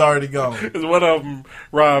one of them's already gone. Because one of them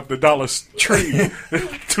robbed the Dollar Tree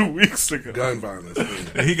 2 weeks ago. Gun violence.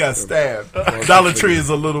 He got stabbed. Dollar Tree is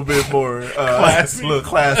a little bit more classy.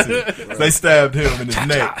 They stabbed him in his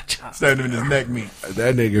neck. Stabbed him in his neck meat.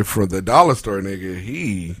 That nigga from the dollar store, nigga,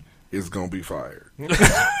 he is gonna be fired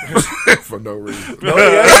for no reason. No, he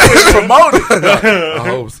ain't promoted. I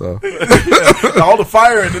hope so. Yeah, all the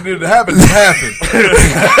firing that didn't happen happened.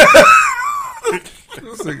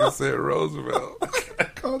 This nigga said Roosevelt.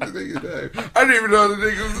 Call the nigga name. I didn't even know the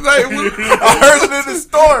nigga's name. I heard it in the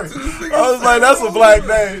story. I was like, that's a black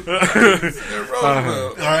name.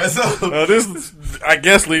 Roosevelt. All right, so this, I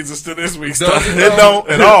guess, leads us to this week's stuff. It don't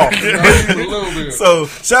at all. A little bit. So,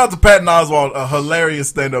 shout out to Patton Oswalt, a hilarious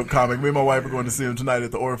stand-up comic. Me and my wife are going to see him tonight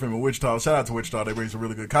at the Orpheum in Wichita. Shout out to Wichita. They bring some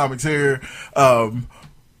really good comics here. So,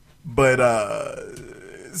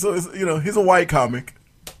 it's, he's a white comic.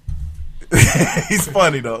 He's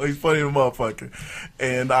funny, though. He's funny as a motherfucker.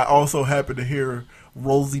 And I also happen to hear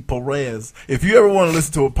Rosie Perez. If you ever want to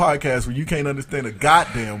listen to a podcast where you can't understand a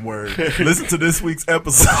goddamn word, listen to this week's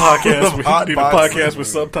episode of Hot Need a Boxing. podcast with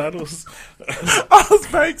subtitles. Oz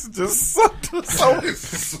Banks just sucked us so. He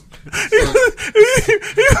was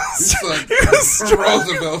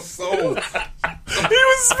Roosevelt's soul. He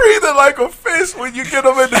was breathing like a fish when you get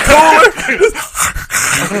him in the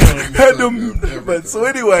cooler. But so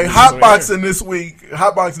anyway, Hotboxing this week.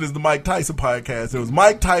 Hotboxing is the Mike Tyson podcast. It was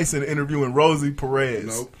Mike Tyson interviewing Rosie Perez.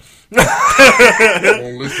 Nope. I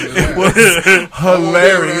won't listen to that. It was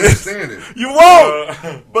hilarious. I won't understand it. You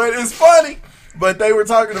won't, but it's funny. But they were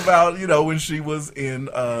talking about, when she was in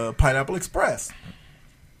Pineapple Express.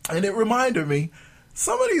 And it reminded me,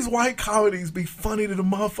 some of these white comedies be funny to the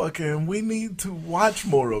motherfucker, and we need to watch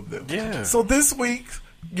more of them. Yeah. So this week,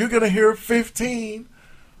 you're going to hear 15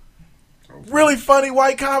 really funny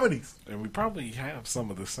white comedies. And we probably have some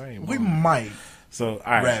of the same. We might. So,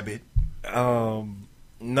 all right. Rabbit.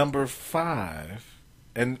 Number 5,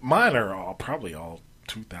 and mine are probably all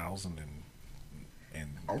 2000 and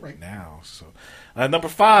all right now. So, number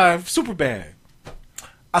 5, Superbad.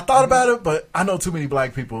 I thought about it, but I know too many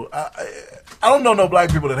black people. I don't know no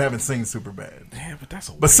black people that haven't seen Superbad. Yeah, but that's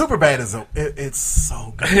But Superbad is it's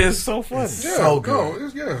so good. It's so funny. It's so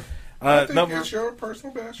good. I think it's your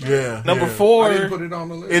personal best. Yeah. Number 4. I didn't put it on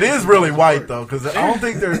the list. It is really white though, because I don't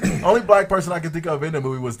think the only black person I can think of in the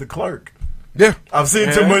movie was the clerk. Yeah, I've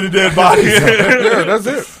seen too many dead bodies. Yeah, that's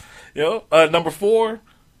it. Yo, number 4.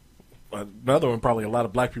 Another one probably a lot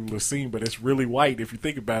of black people have seen, but it's really white if you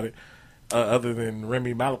think about it. Other than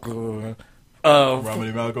Remy Malek. Remy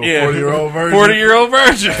Malek, 40-year-old virgin. 40-year-old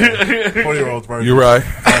virgin. 40-year-old virgin. You're right.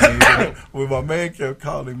 When my man kept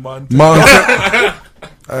calling him Montel.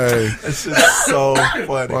 Hey, that shit's so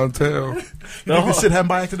funny. Montel. You think this shit happened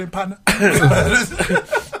by accident, partner?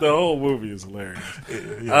 The whole movie is hilarious.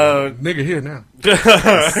 Nigga here now.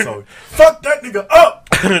 So, fuck that nigga up.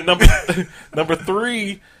 Number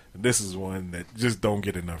 3. This is one that just don't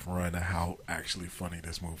get enough run of how actually funny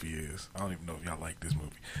this movie is. I don't even know if y'all like this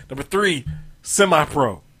movie. Number 3,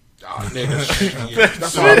 Semi-Pro. Oh, nigga.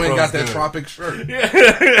 That's why I went and got that Tropic shirt. Yeah.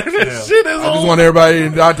 Shit is I just want everybody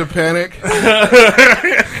not to panic.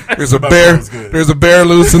 There's a bear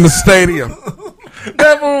loose in the stadium.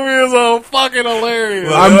 That movie is so fucking hilarious.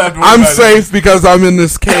 Well, I'm safe because I'm in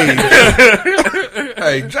this cage.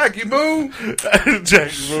 Hey, Jackie Boone.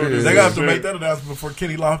 Jackie Boone. They got to make that announcement before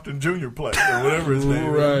Kenny Lofton Jr. plays, or whatever his name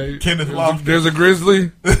is. Right. Kenneth Lofton. There's a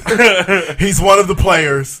grizzly. He's one of the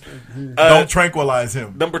players. Don't tranquilize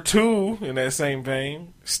him. Number 2, in that same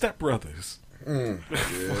vein, Step Brothers. Yeah.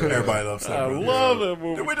 Everybody loves Step Brothers. I love that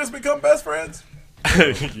movie. Did we just become best friends?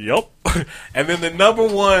 Yup. And then the number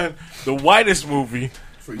 1, the whitest movie,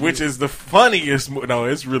 which is the funniest. No,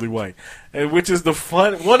 it's really white, and which is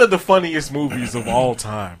one of the funniest movies of all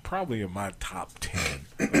time. Probably in my top 10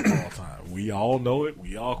 of all time. We all know it.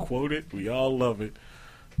 We all quote it. We all love it.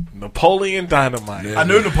 Napoleon Dynamite. I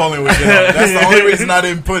knew Napoleon was there. That's the only reason I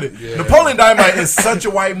didn't put it. Yeah. Napoleon Dynamite is such a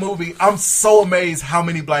white movie. I'm so amazed how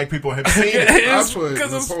many black people have seen it. I put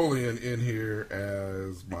Napoleon in here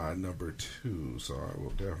as my number 2, so I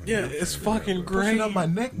will definitely. Yeah, it's fucking great. Pushing up my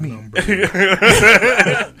neck,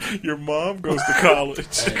 Your mom goes to college.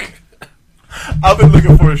 I've been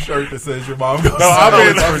looking for a shirt that says your mom goes to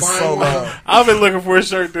college for so long. I've been looking for a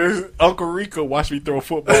shirt that Uncle Rico watched me throw a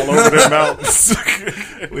football over the mountains.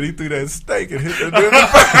 When he threw that steak and hit the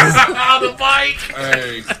bike.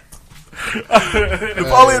 Hey.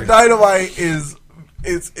 Napoleon Dynamite is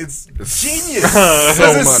it's genius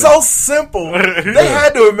because it's so simple. They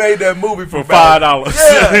had to have made that movie for $5.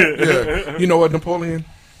 Yeah. You know what, Napoleon?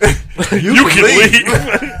 You can leave.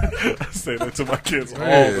 I say that to my kids all the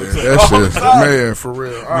time. That's just, man, for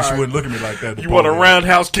real. Wish you wouldn't look at me like that. You want a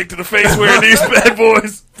roundhouse kick to the face wearing these bad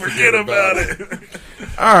boys? Forget about it.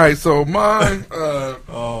 All right, so mine,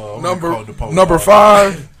 number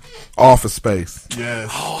 5, Office Space. Yes.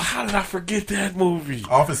 Oh, how did I forget that movie?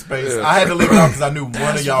 Office Space. Yeah. I had to leave it out because I knew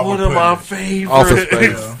one of y'all would put it. One of my favorites. Office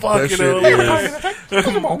Space.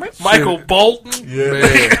 Fucking Michael Bolton. Yeah, man.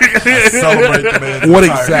 I celebrate the man. What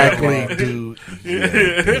exactly, dude?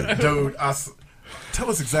 Yeah. Dude, tell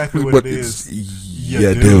us exactly what it is.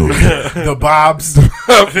 Yeah, dude. The Bobs.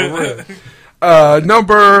 For real.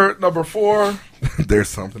 Number 4, There's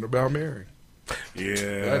Something About Mary.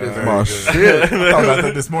 Yeah, that is my shit. I thought about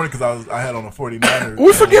that this morning because I had on a 49er.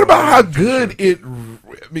 We forget about how good it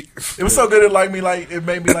was. So good it made me like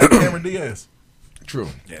Cameron Diaz. True.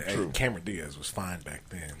 Yeah, true. Cameron Diaz was fine back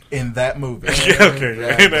then. In that movie.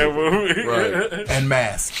 Okay, in that movie. Right. And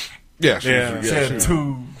Mask. Yeah, she had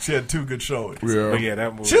two good showings. Yeah. But yeah,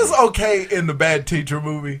 that movie. She was okay in the Bad Teacher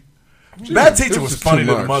movie. Bad Teacher was funny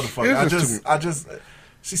to the motherfucker. I just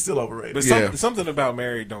she's still overrated. But something about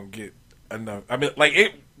Mary don't get enough. I mean, like,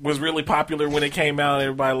 it was really popular when it came out.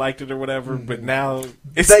 Everybody liked it or whatever. But now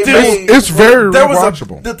it's very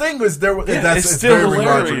rewatchable. The thing is, it's still very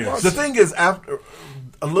hilarious. Rewatchable. The thing is, after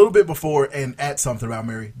a little bit before and at Something About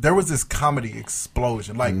Mary, there was this comedy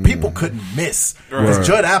explosion. Like, people couldn't miss. Because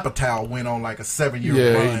Judd Apatow went on like a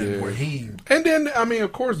 7-year run where he... And then, I mean,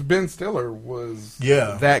 of course, Ben Stiller was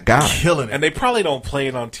that guy. Killing it. And they probably don't play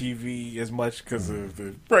it on TV as much because of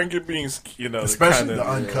the Frankie beans, especially the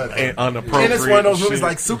uncut and unappropriate. And it's one of those movies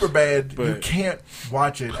like Superbad, you can't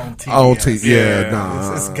watch it on TV. On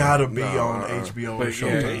TV, it's got to be on HBO or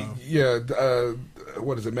Showtime. Yeah,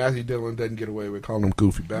 what is it? Matthew Dillon doesn't get away with calling him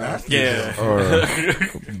Goofy Bastard. Yeah. Or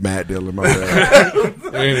Matt Dillon, my bad.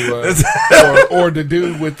 Anyway. Or the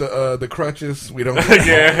dude with the crutches. We don't.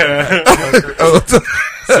 Yeah.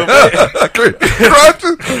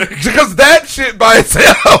 Crutches. Because that shit by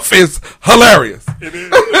itself is hilarious. It is.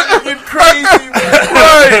 It's crazy, man.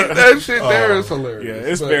 Right. That shit there is hilarious.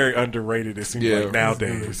 Yeah, it's very underrated, it seems like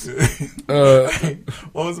nowadays.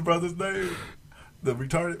 What was the brother's name? The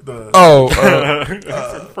retarded.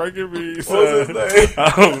 Frankie Beans. What was his name?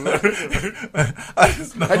 I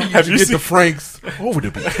just know. How do you get the Franks over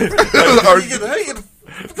the beat? How do you get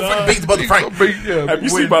the beats about the Frank? Have you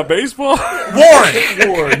seen my baseball? Warren.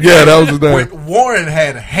 Yeah, that was his name. Warren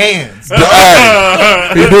had hands. He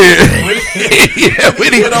did.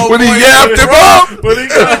 When he yapped him up. When he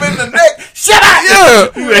got him in the neck. Shut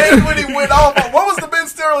up! Yeah. When he went off on, what was the Ben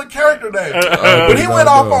Stiller character name? When he went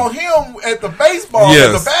off on him at the baseball,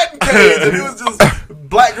 at the batting cage, and he was just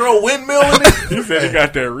black girl windmilling it. You said he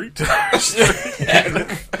got that retard.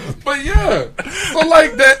 But yeah. So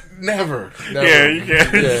like that, never. Yeah, you can't.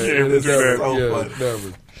 It's so funny.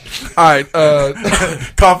 Never. All right.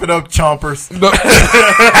 Coughing up chompers. No.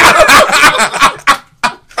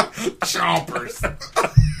 Chompers.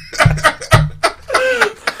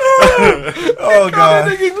 Oh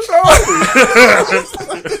God!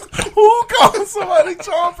 Who called somebody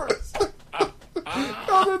chompers?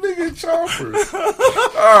 Call that nigga chompers. All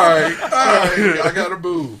right. I gotta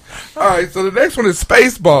move. All right, so the next one is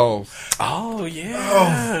Spaceballs. Oh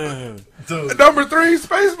yeah. Dude. Number 3,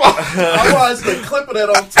 Spaceballs. I watched a clip of that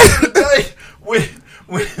on Twitter today when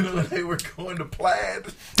they were going to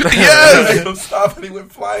Plaid. Yes. They don't stop and he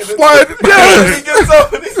went flying. Yes. He gets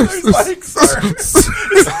up and he's like, "Sir,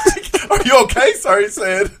 are you okay, sir?" He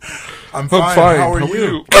said, I'm fine. How are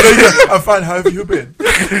you? I'm fine. How have you been?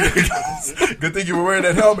 Good thing you were wearing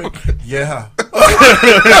that helmet. Yeah.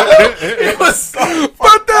 It was so funny.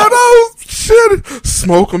 But that old shit.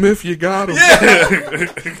 Smoke them if you got them. Yeah. We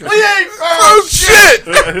ain't found shit.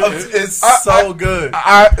 It's so good.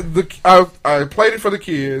 I played it for the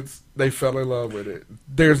kids. They fell in love with it.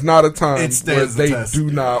 There's not a time It where stands the they test. do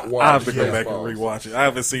not watch. I have to go Spaceballs. back and rewatch it. I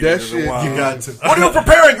haven't seen That it in shit, a while. You got to. What are you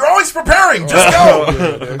preparing? You're always preparing. Just go.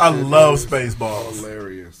 that I shit love is Spaceballs.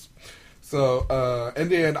 Hilarious. So, and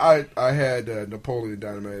then I had Napoleon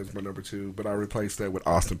Dynamite as my number 2, but I replaced that with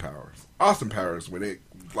Austin Powers. Austin Powers, when it,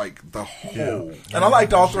 like, the whole... And I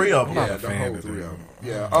liked all three of them. Yeah, the whole 3 of them.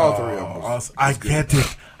 Yeah, all 3 of them. I get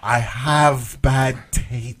it. I have bad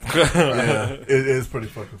teeth. Yeah, it is pretty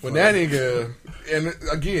fucking funny. When that nigga, and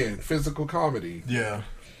again, physical comedy. Yeah.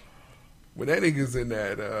 When that nigga's in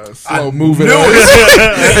that slow moving, knew it.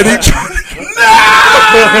 and he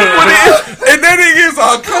and that nigga's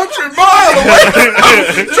a country mile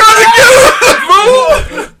away trying to get him to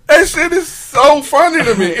move. That shit is so funny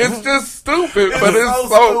to me. It's just stupid, but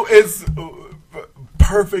it's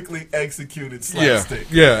perfectly executed slapstick.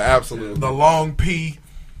 Yeah, absolutely. The long P.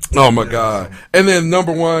 Oh my god! And then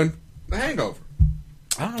number 1, The Hangover.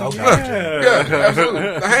 Oh, yeah, absolutely.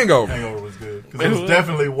 The Hangover. Hangover was good because it was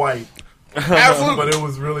definitely white. Absolutely, but it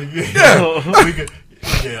was really good. Yeah, we could,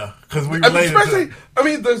 because we related.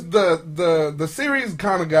 The series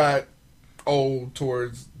kind of got old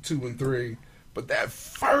towards 2 and 3, but that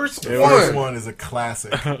first one is a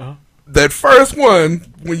classic. That first one,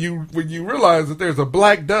 when you realize that there's a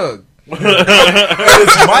black Doug.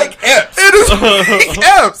 It's Mike Epps. It is Mike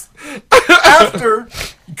Epps. After,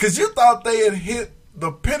 because you thought they had hit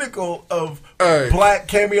the pinnacle of black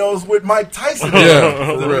cameos with Mike Tyson.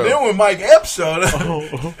 Yeah, for real. Then when Mike Epps showed up,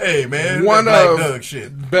 hey man, one that of Black Doug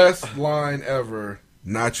shit. Best line ever.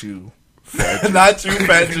 Not you, fat Jesus. Not you,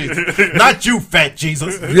 fat Jesus. Not you, fat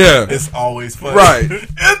Jesus. Yeah, it's always funny. Right in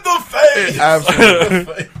the face. Absolutely. In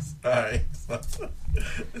the face. All right.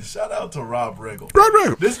 Shout out to Rob Riggle. Rob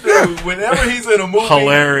Riggle. This dude, whenever he's in a movie,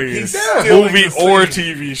 hilarious. He's stealing movie the or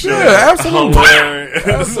scene. TV show. Yeah, absolutely. Hilarious.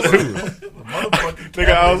 Absolutely.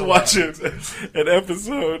 Nigga, I was watching an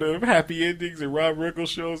episode of Happy Endings and Rob Riggle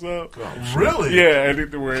shows up. Oh, really? Yeah,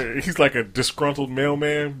 and where he's like a disgruntled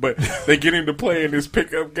mailman, but they get him to play in this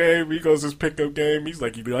pickup game. He goes this pickup game. He's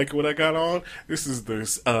like, "You like what I got on? This is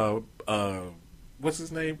this what's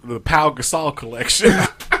his name? The Pau Gasol collection."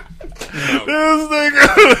 This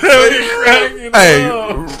nigga, hey,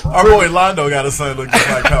 our boy Londo got a son look just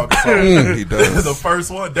like Pau Gasol. He does. The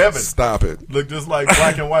first one, Devin. Stop it. Look just like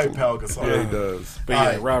black and white Pau Gasol. Yeah, he does. But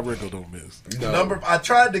yeah, Rob Riggle don't miss. No. I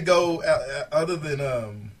tried to go other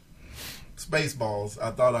than Spaceballs.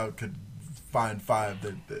 I thought I could find 5.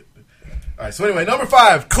 All right. So anyway, number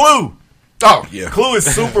 5, Clue. Oh yeah, Clue is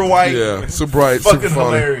super white. Yeah, super bright, fucking super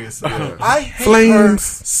funny. hilarious. Yeah. I hate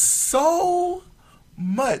Flames. her so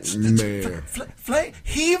much. Man.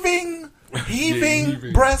 Heaving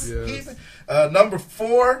heaving, breast. yes. Heaving. Number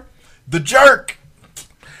 4, The Jerk.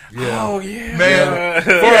 Yeah. Oh yeah, Man,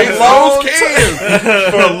 For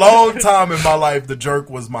a long time in my life, The Jerk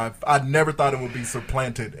was I never thought it would be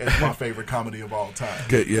supplanted as my favorite comedy of all time.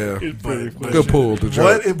 Good, yeah. But Good pull, The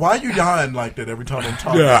Jerk. Why are you dying like that every time I'm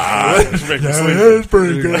talking? Yeah, it's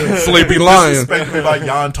pretty good. Sleepy Lion. Disrespecting me about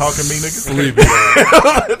yawn talking me, nigga. Sleepy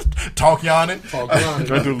Lion. Talk yawning.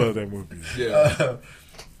 I do love that movie. Yeah.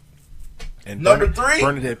 And Number 3,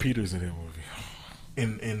 Bernadette Peters in that movie.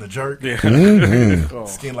 In The Jerk. Yeah. Mm-hmm.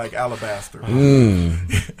 Skin like alabaster.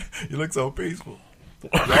 Mm. You look so peaceful. You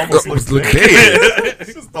almost look dead.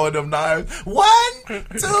 Just throwing them knives. 1, 2,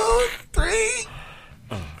 3,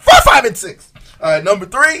 4, 5, and 6. All right, number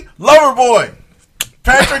 3, Loverboy.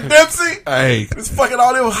 Patrick Dempsey. Hey, It's fucking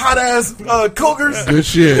all them hot ass cougars. good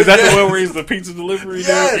shit. Is that the one where he's the pizza delivery?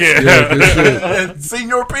 Yes. Dude? Yeah, good shit. And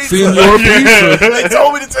Senior Pizza. Senior Pizza. They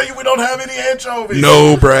told me to tell you we don't have any anchovies.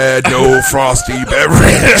 No bread, no frosty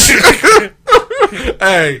beverage.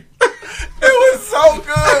 Hey, It was so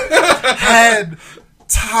good. Had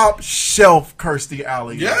top shelf Kirstie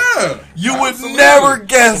Alley. yeah. You would Absolutely. never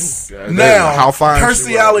guess now how fine she Kirstie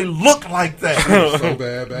was. Alley looked like that. So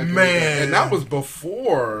bad back in the Man. day. And that was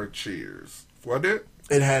before Cheers, wasn't it?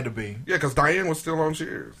 It had to be. Yeah, because Diane was still on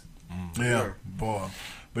Cheers. Yeah, boy.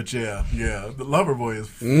 But yeah. The Loverboy is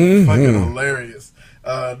Mm-hmm. fucking hilarious.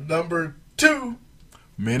 Number 2,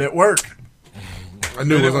 Men at Work. I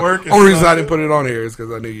knew Men it at was. Work is Only reason I so didn't put it on here is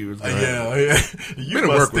because I knew you was. Yeah. You Men at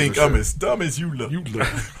must Work was think the I'm shit. as dumb as you look. You look.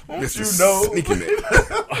 Don't Mr. you know? Sneaky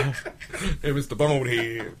Man. It was the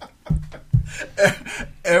Bonehead.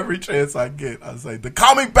 Every chance I get, I say, the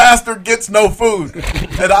comic bastard gets no food.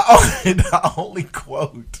 And I only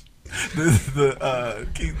quote the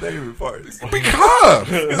Keith David parts. Because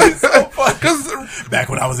it's so fun. Back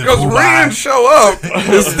when I was in because Dubai. Ren show up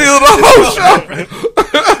and steal the whole show.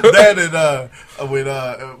 That and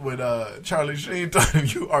when Charlie Sheen told him,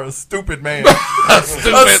 "You are a stupid man." a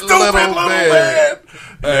stupid little man.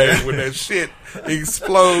 Hey, when that shit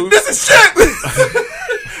explodes. This is shit.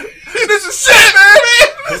 This is shit,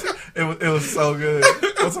 man. It was so good.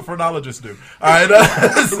 What's a phrenologist do? All right,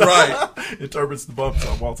 right. Interprets the bumps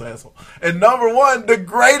on Walt's asshole. And number one, the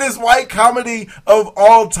greatest white comedy of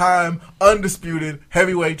all time, undisputed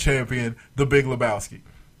heavyweight champion, The Big Lebowski.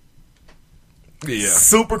 Yeah,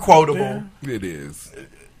 super quotable. Yeah, it is.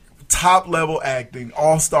 Top level acting,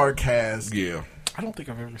 all-star cast. Yeah, I don't think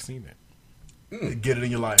I've ever seen it. Get it in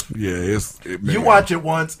your life. Yeah, you watch it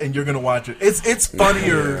once and you're gonna watch it. It's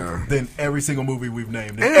funnier than every single movie we've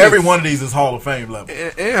named. And and every one of these is Hall of Fame level.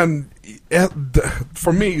 And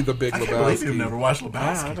for me, The Big I Lebowski. can't believe you've never watched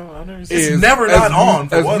Lebowski. I've never seen it. It's never not on.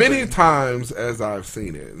 For as one many thing. times as I've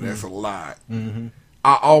seen it, and that's a lot. Mm-hmm.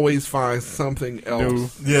 I always find something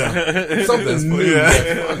else. Yeah. Something new.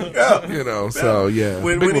 Yeah. You know, so yeah.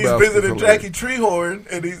 When Big he's Lebowski's visiting hilarious. Jackie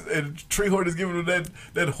Treehorn and Treehorn is giving him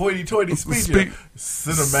that hoity-toity speech.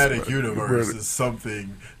 Cinematic universe is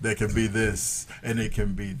something that can be this and it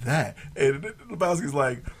can be that. And Lebowski's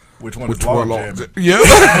like, which one is long jamming? Yeah.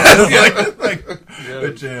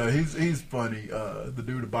 But yeah, he's funny. The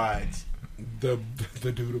dude abides. The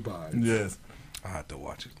dude abides. Yes. I had to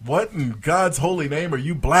watch it. What in God's holy name are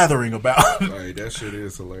you blathering about? Hey, that shit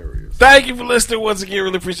is hilarious. Thank you for listening once again.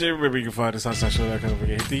 Really appreciate it. Remember, you can find us on SouthsideShow.com. Don't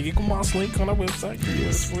forget, hit the Eagle Moss link on our website.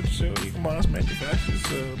 Support the show. Eagle Moss manufactures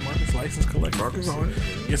Marcus License Collections.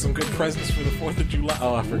 Get some good presents for the 4th of July.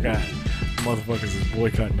 Oh, I forgot. Motherfuckers is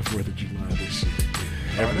boycotting the 4th of July this year.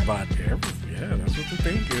 Everybody, yeah, that's what the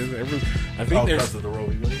thing is. I think because of the Roe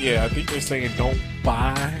v. Wade. Yeah, I think they're saying don't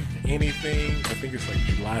buy anything. I think it's like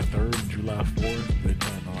July 3rd and July 4th. They're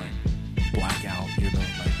trying to like black out,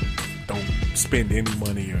 like don't spend any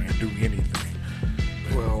money or do anything.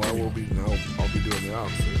 Well, I'll be doing the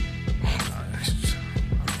opposite.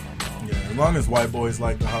 Yeah, as long as white boys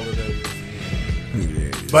like the holiday.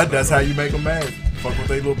 Yeah, but that's how you make them mad. Fuck with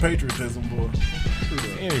their little patriotism, boy.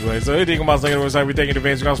 Anyway, so hit the Eagle Moss link on the website. We thank you in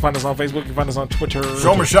advance. You can also find us on Facebook. You can find us on Twitter.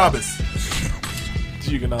 Shomer Shabbos.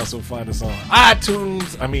 You can also find us on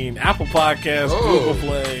iTunes. Apple Podcasts, Google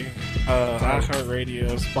Play,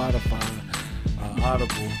 iHeartRadio, Spotify,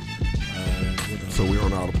 Audible. So we're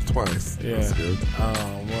on Audible twice. Yeah. That's good.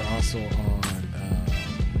 We're also on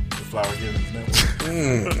the Flower Givens Network.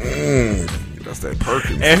 That's that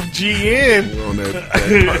Perkins. FGN. We're on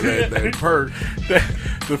that perk.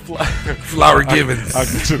 The Flower Givens. I'll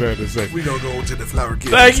get to that in a second. We're going to go to the Flower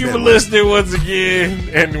Givens. Thank you for listening once again,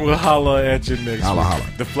 and we'll holla at you next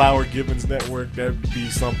week. The Flower Givens Network, that'd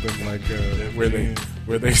be something like where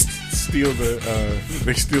they steal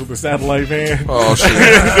the satellite van. Oh shit!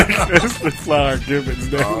 That's the Flower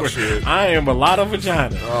Givens Network. Oh shit! I am a lot of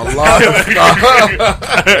vagina. A lot of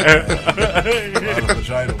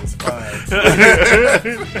vagina was fine.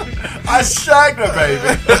 I shagged her, baby.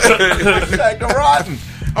 I shagged her rotten.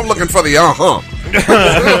 I'm looking for the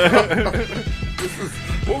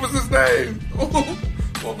What was his name?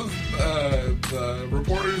 What was the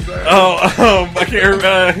reporter's name? I can't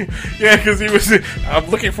remember. Yeah, because he was. I'm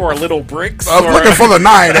looking for a little bricks. I'm looking for the 9.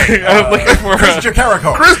 I'm looking for Chris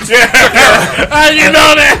Jericho. How you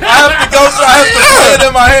know that? I have to say it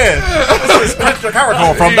in my head. This is Chris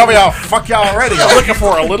Jericho from Fuck Y'all Radio. I'm looking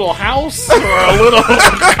for a little house or a little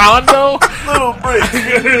condo. Little bricks.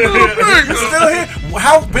 Still here.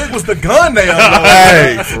 How big was the gun they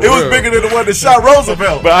unloaded? It was bigger than the one that shot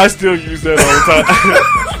Roosevelt. But I still use that all the time.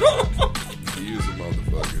 You use a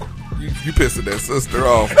motherfucker. You pissing that sister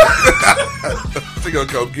off. She gonna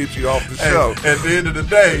come get you off the show. At the end of the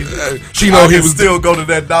day, she know he was still go to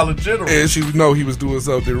that Dollar General, and she know he was doing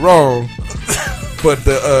something wrong. But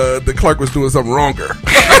the clerk was doing something wronger.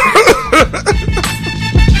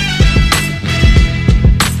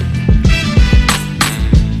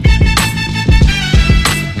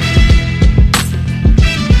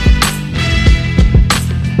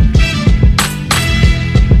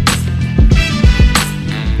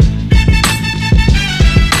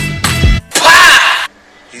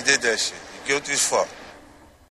 He did that shit. He guilty as fuck.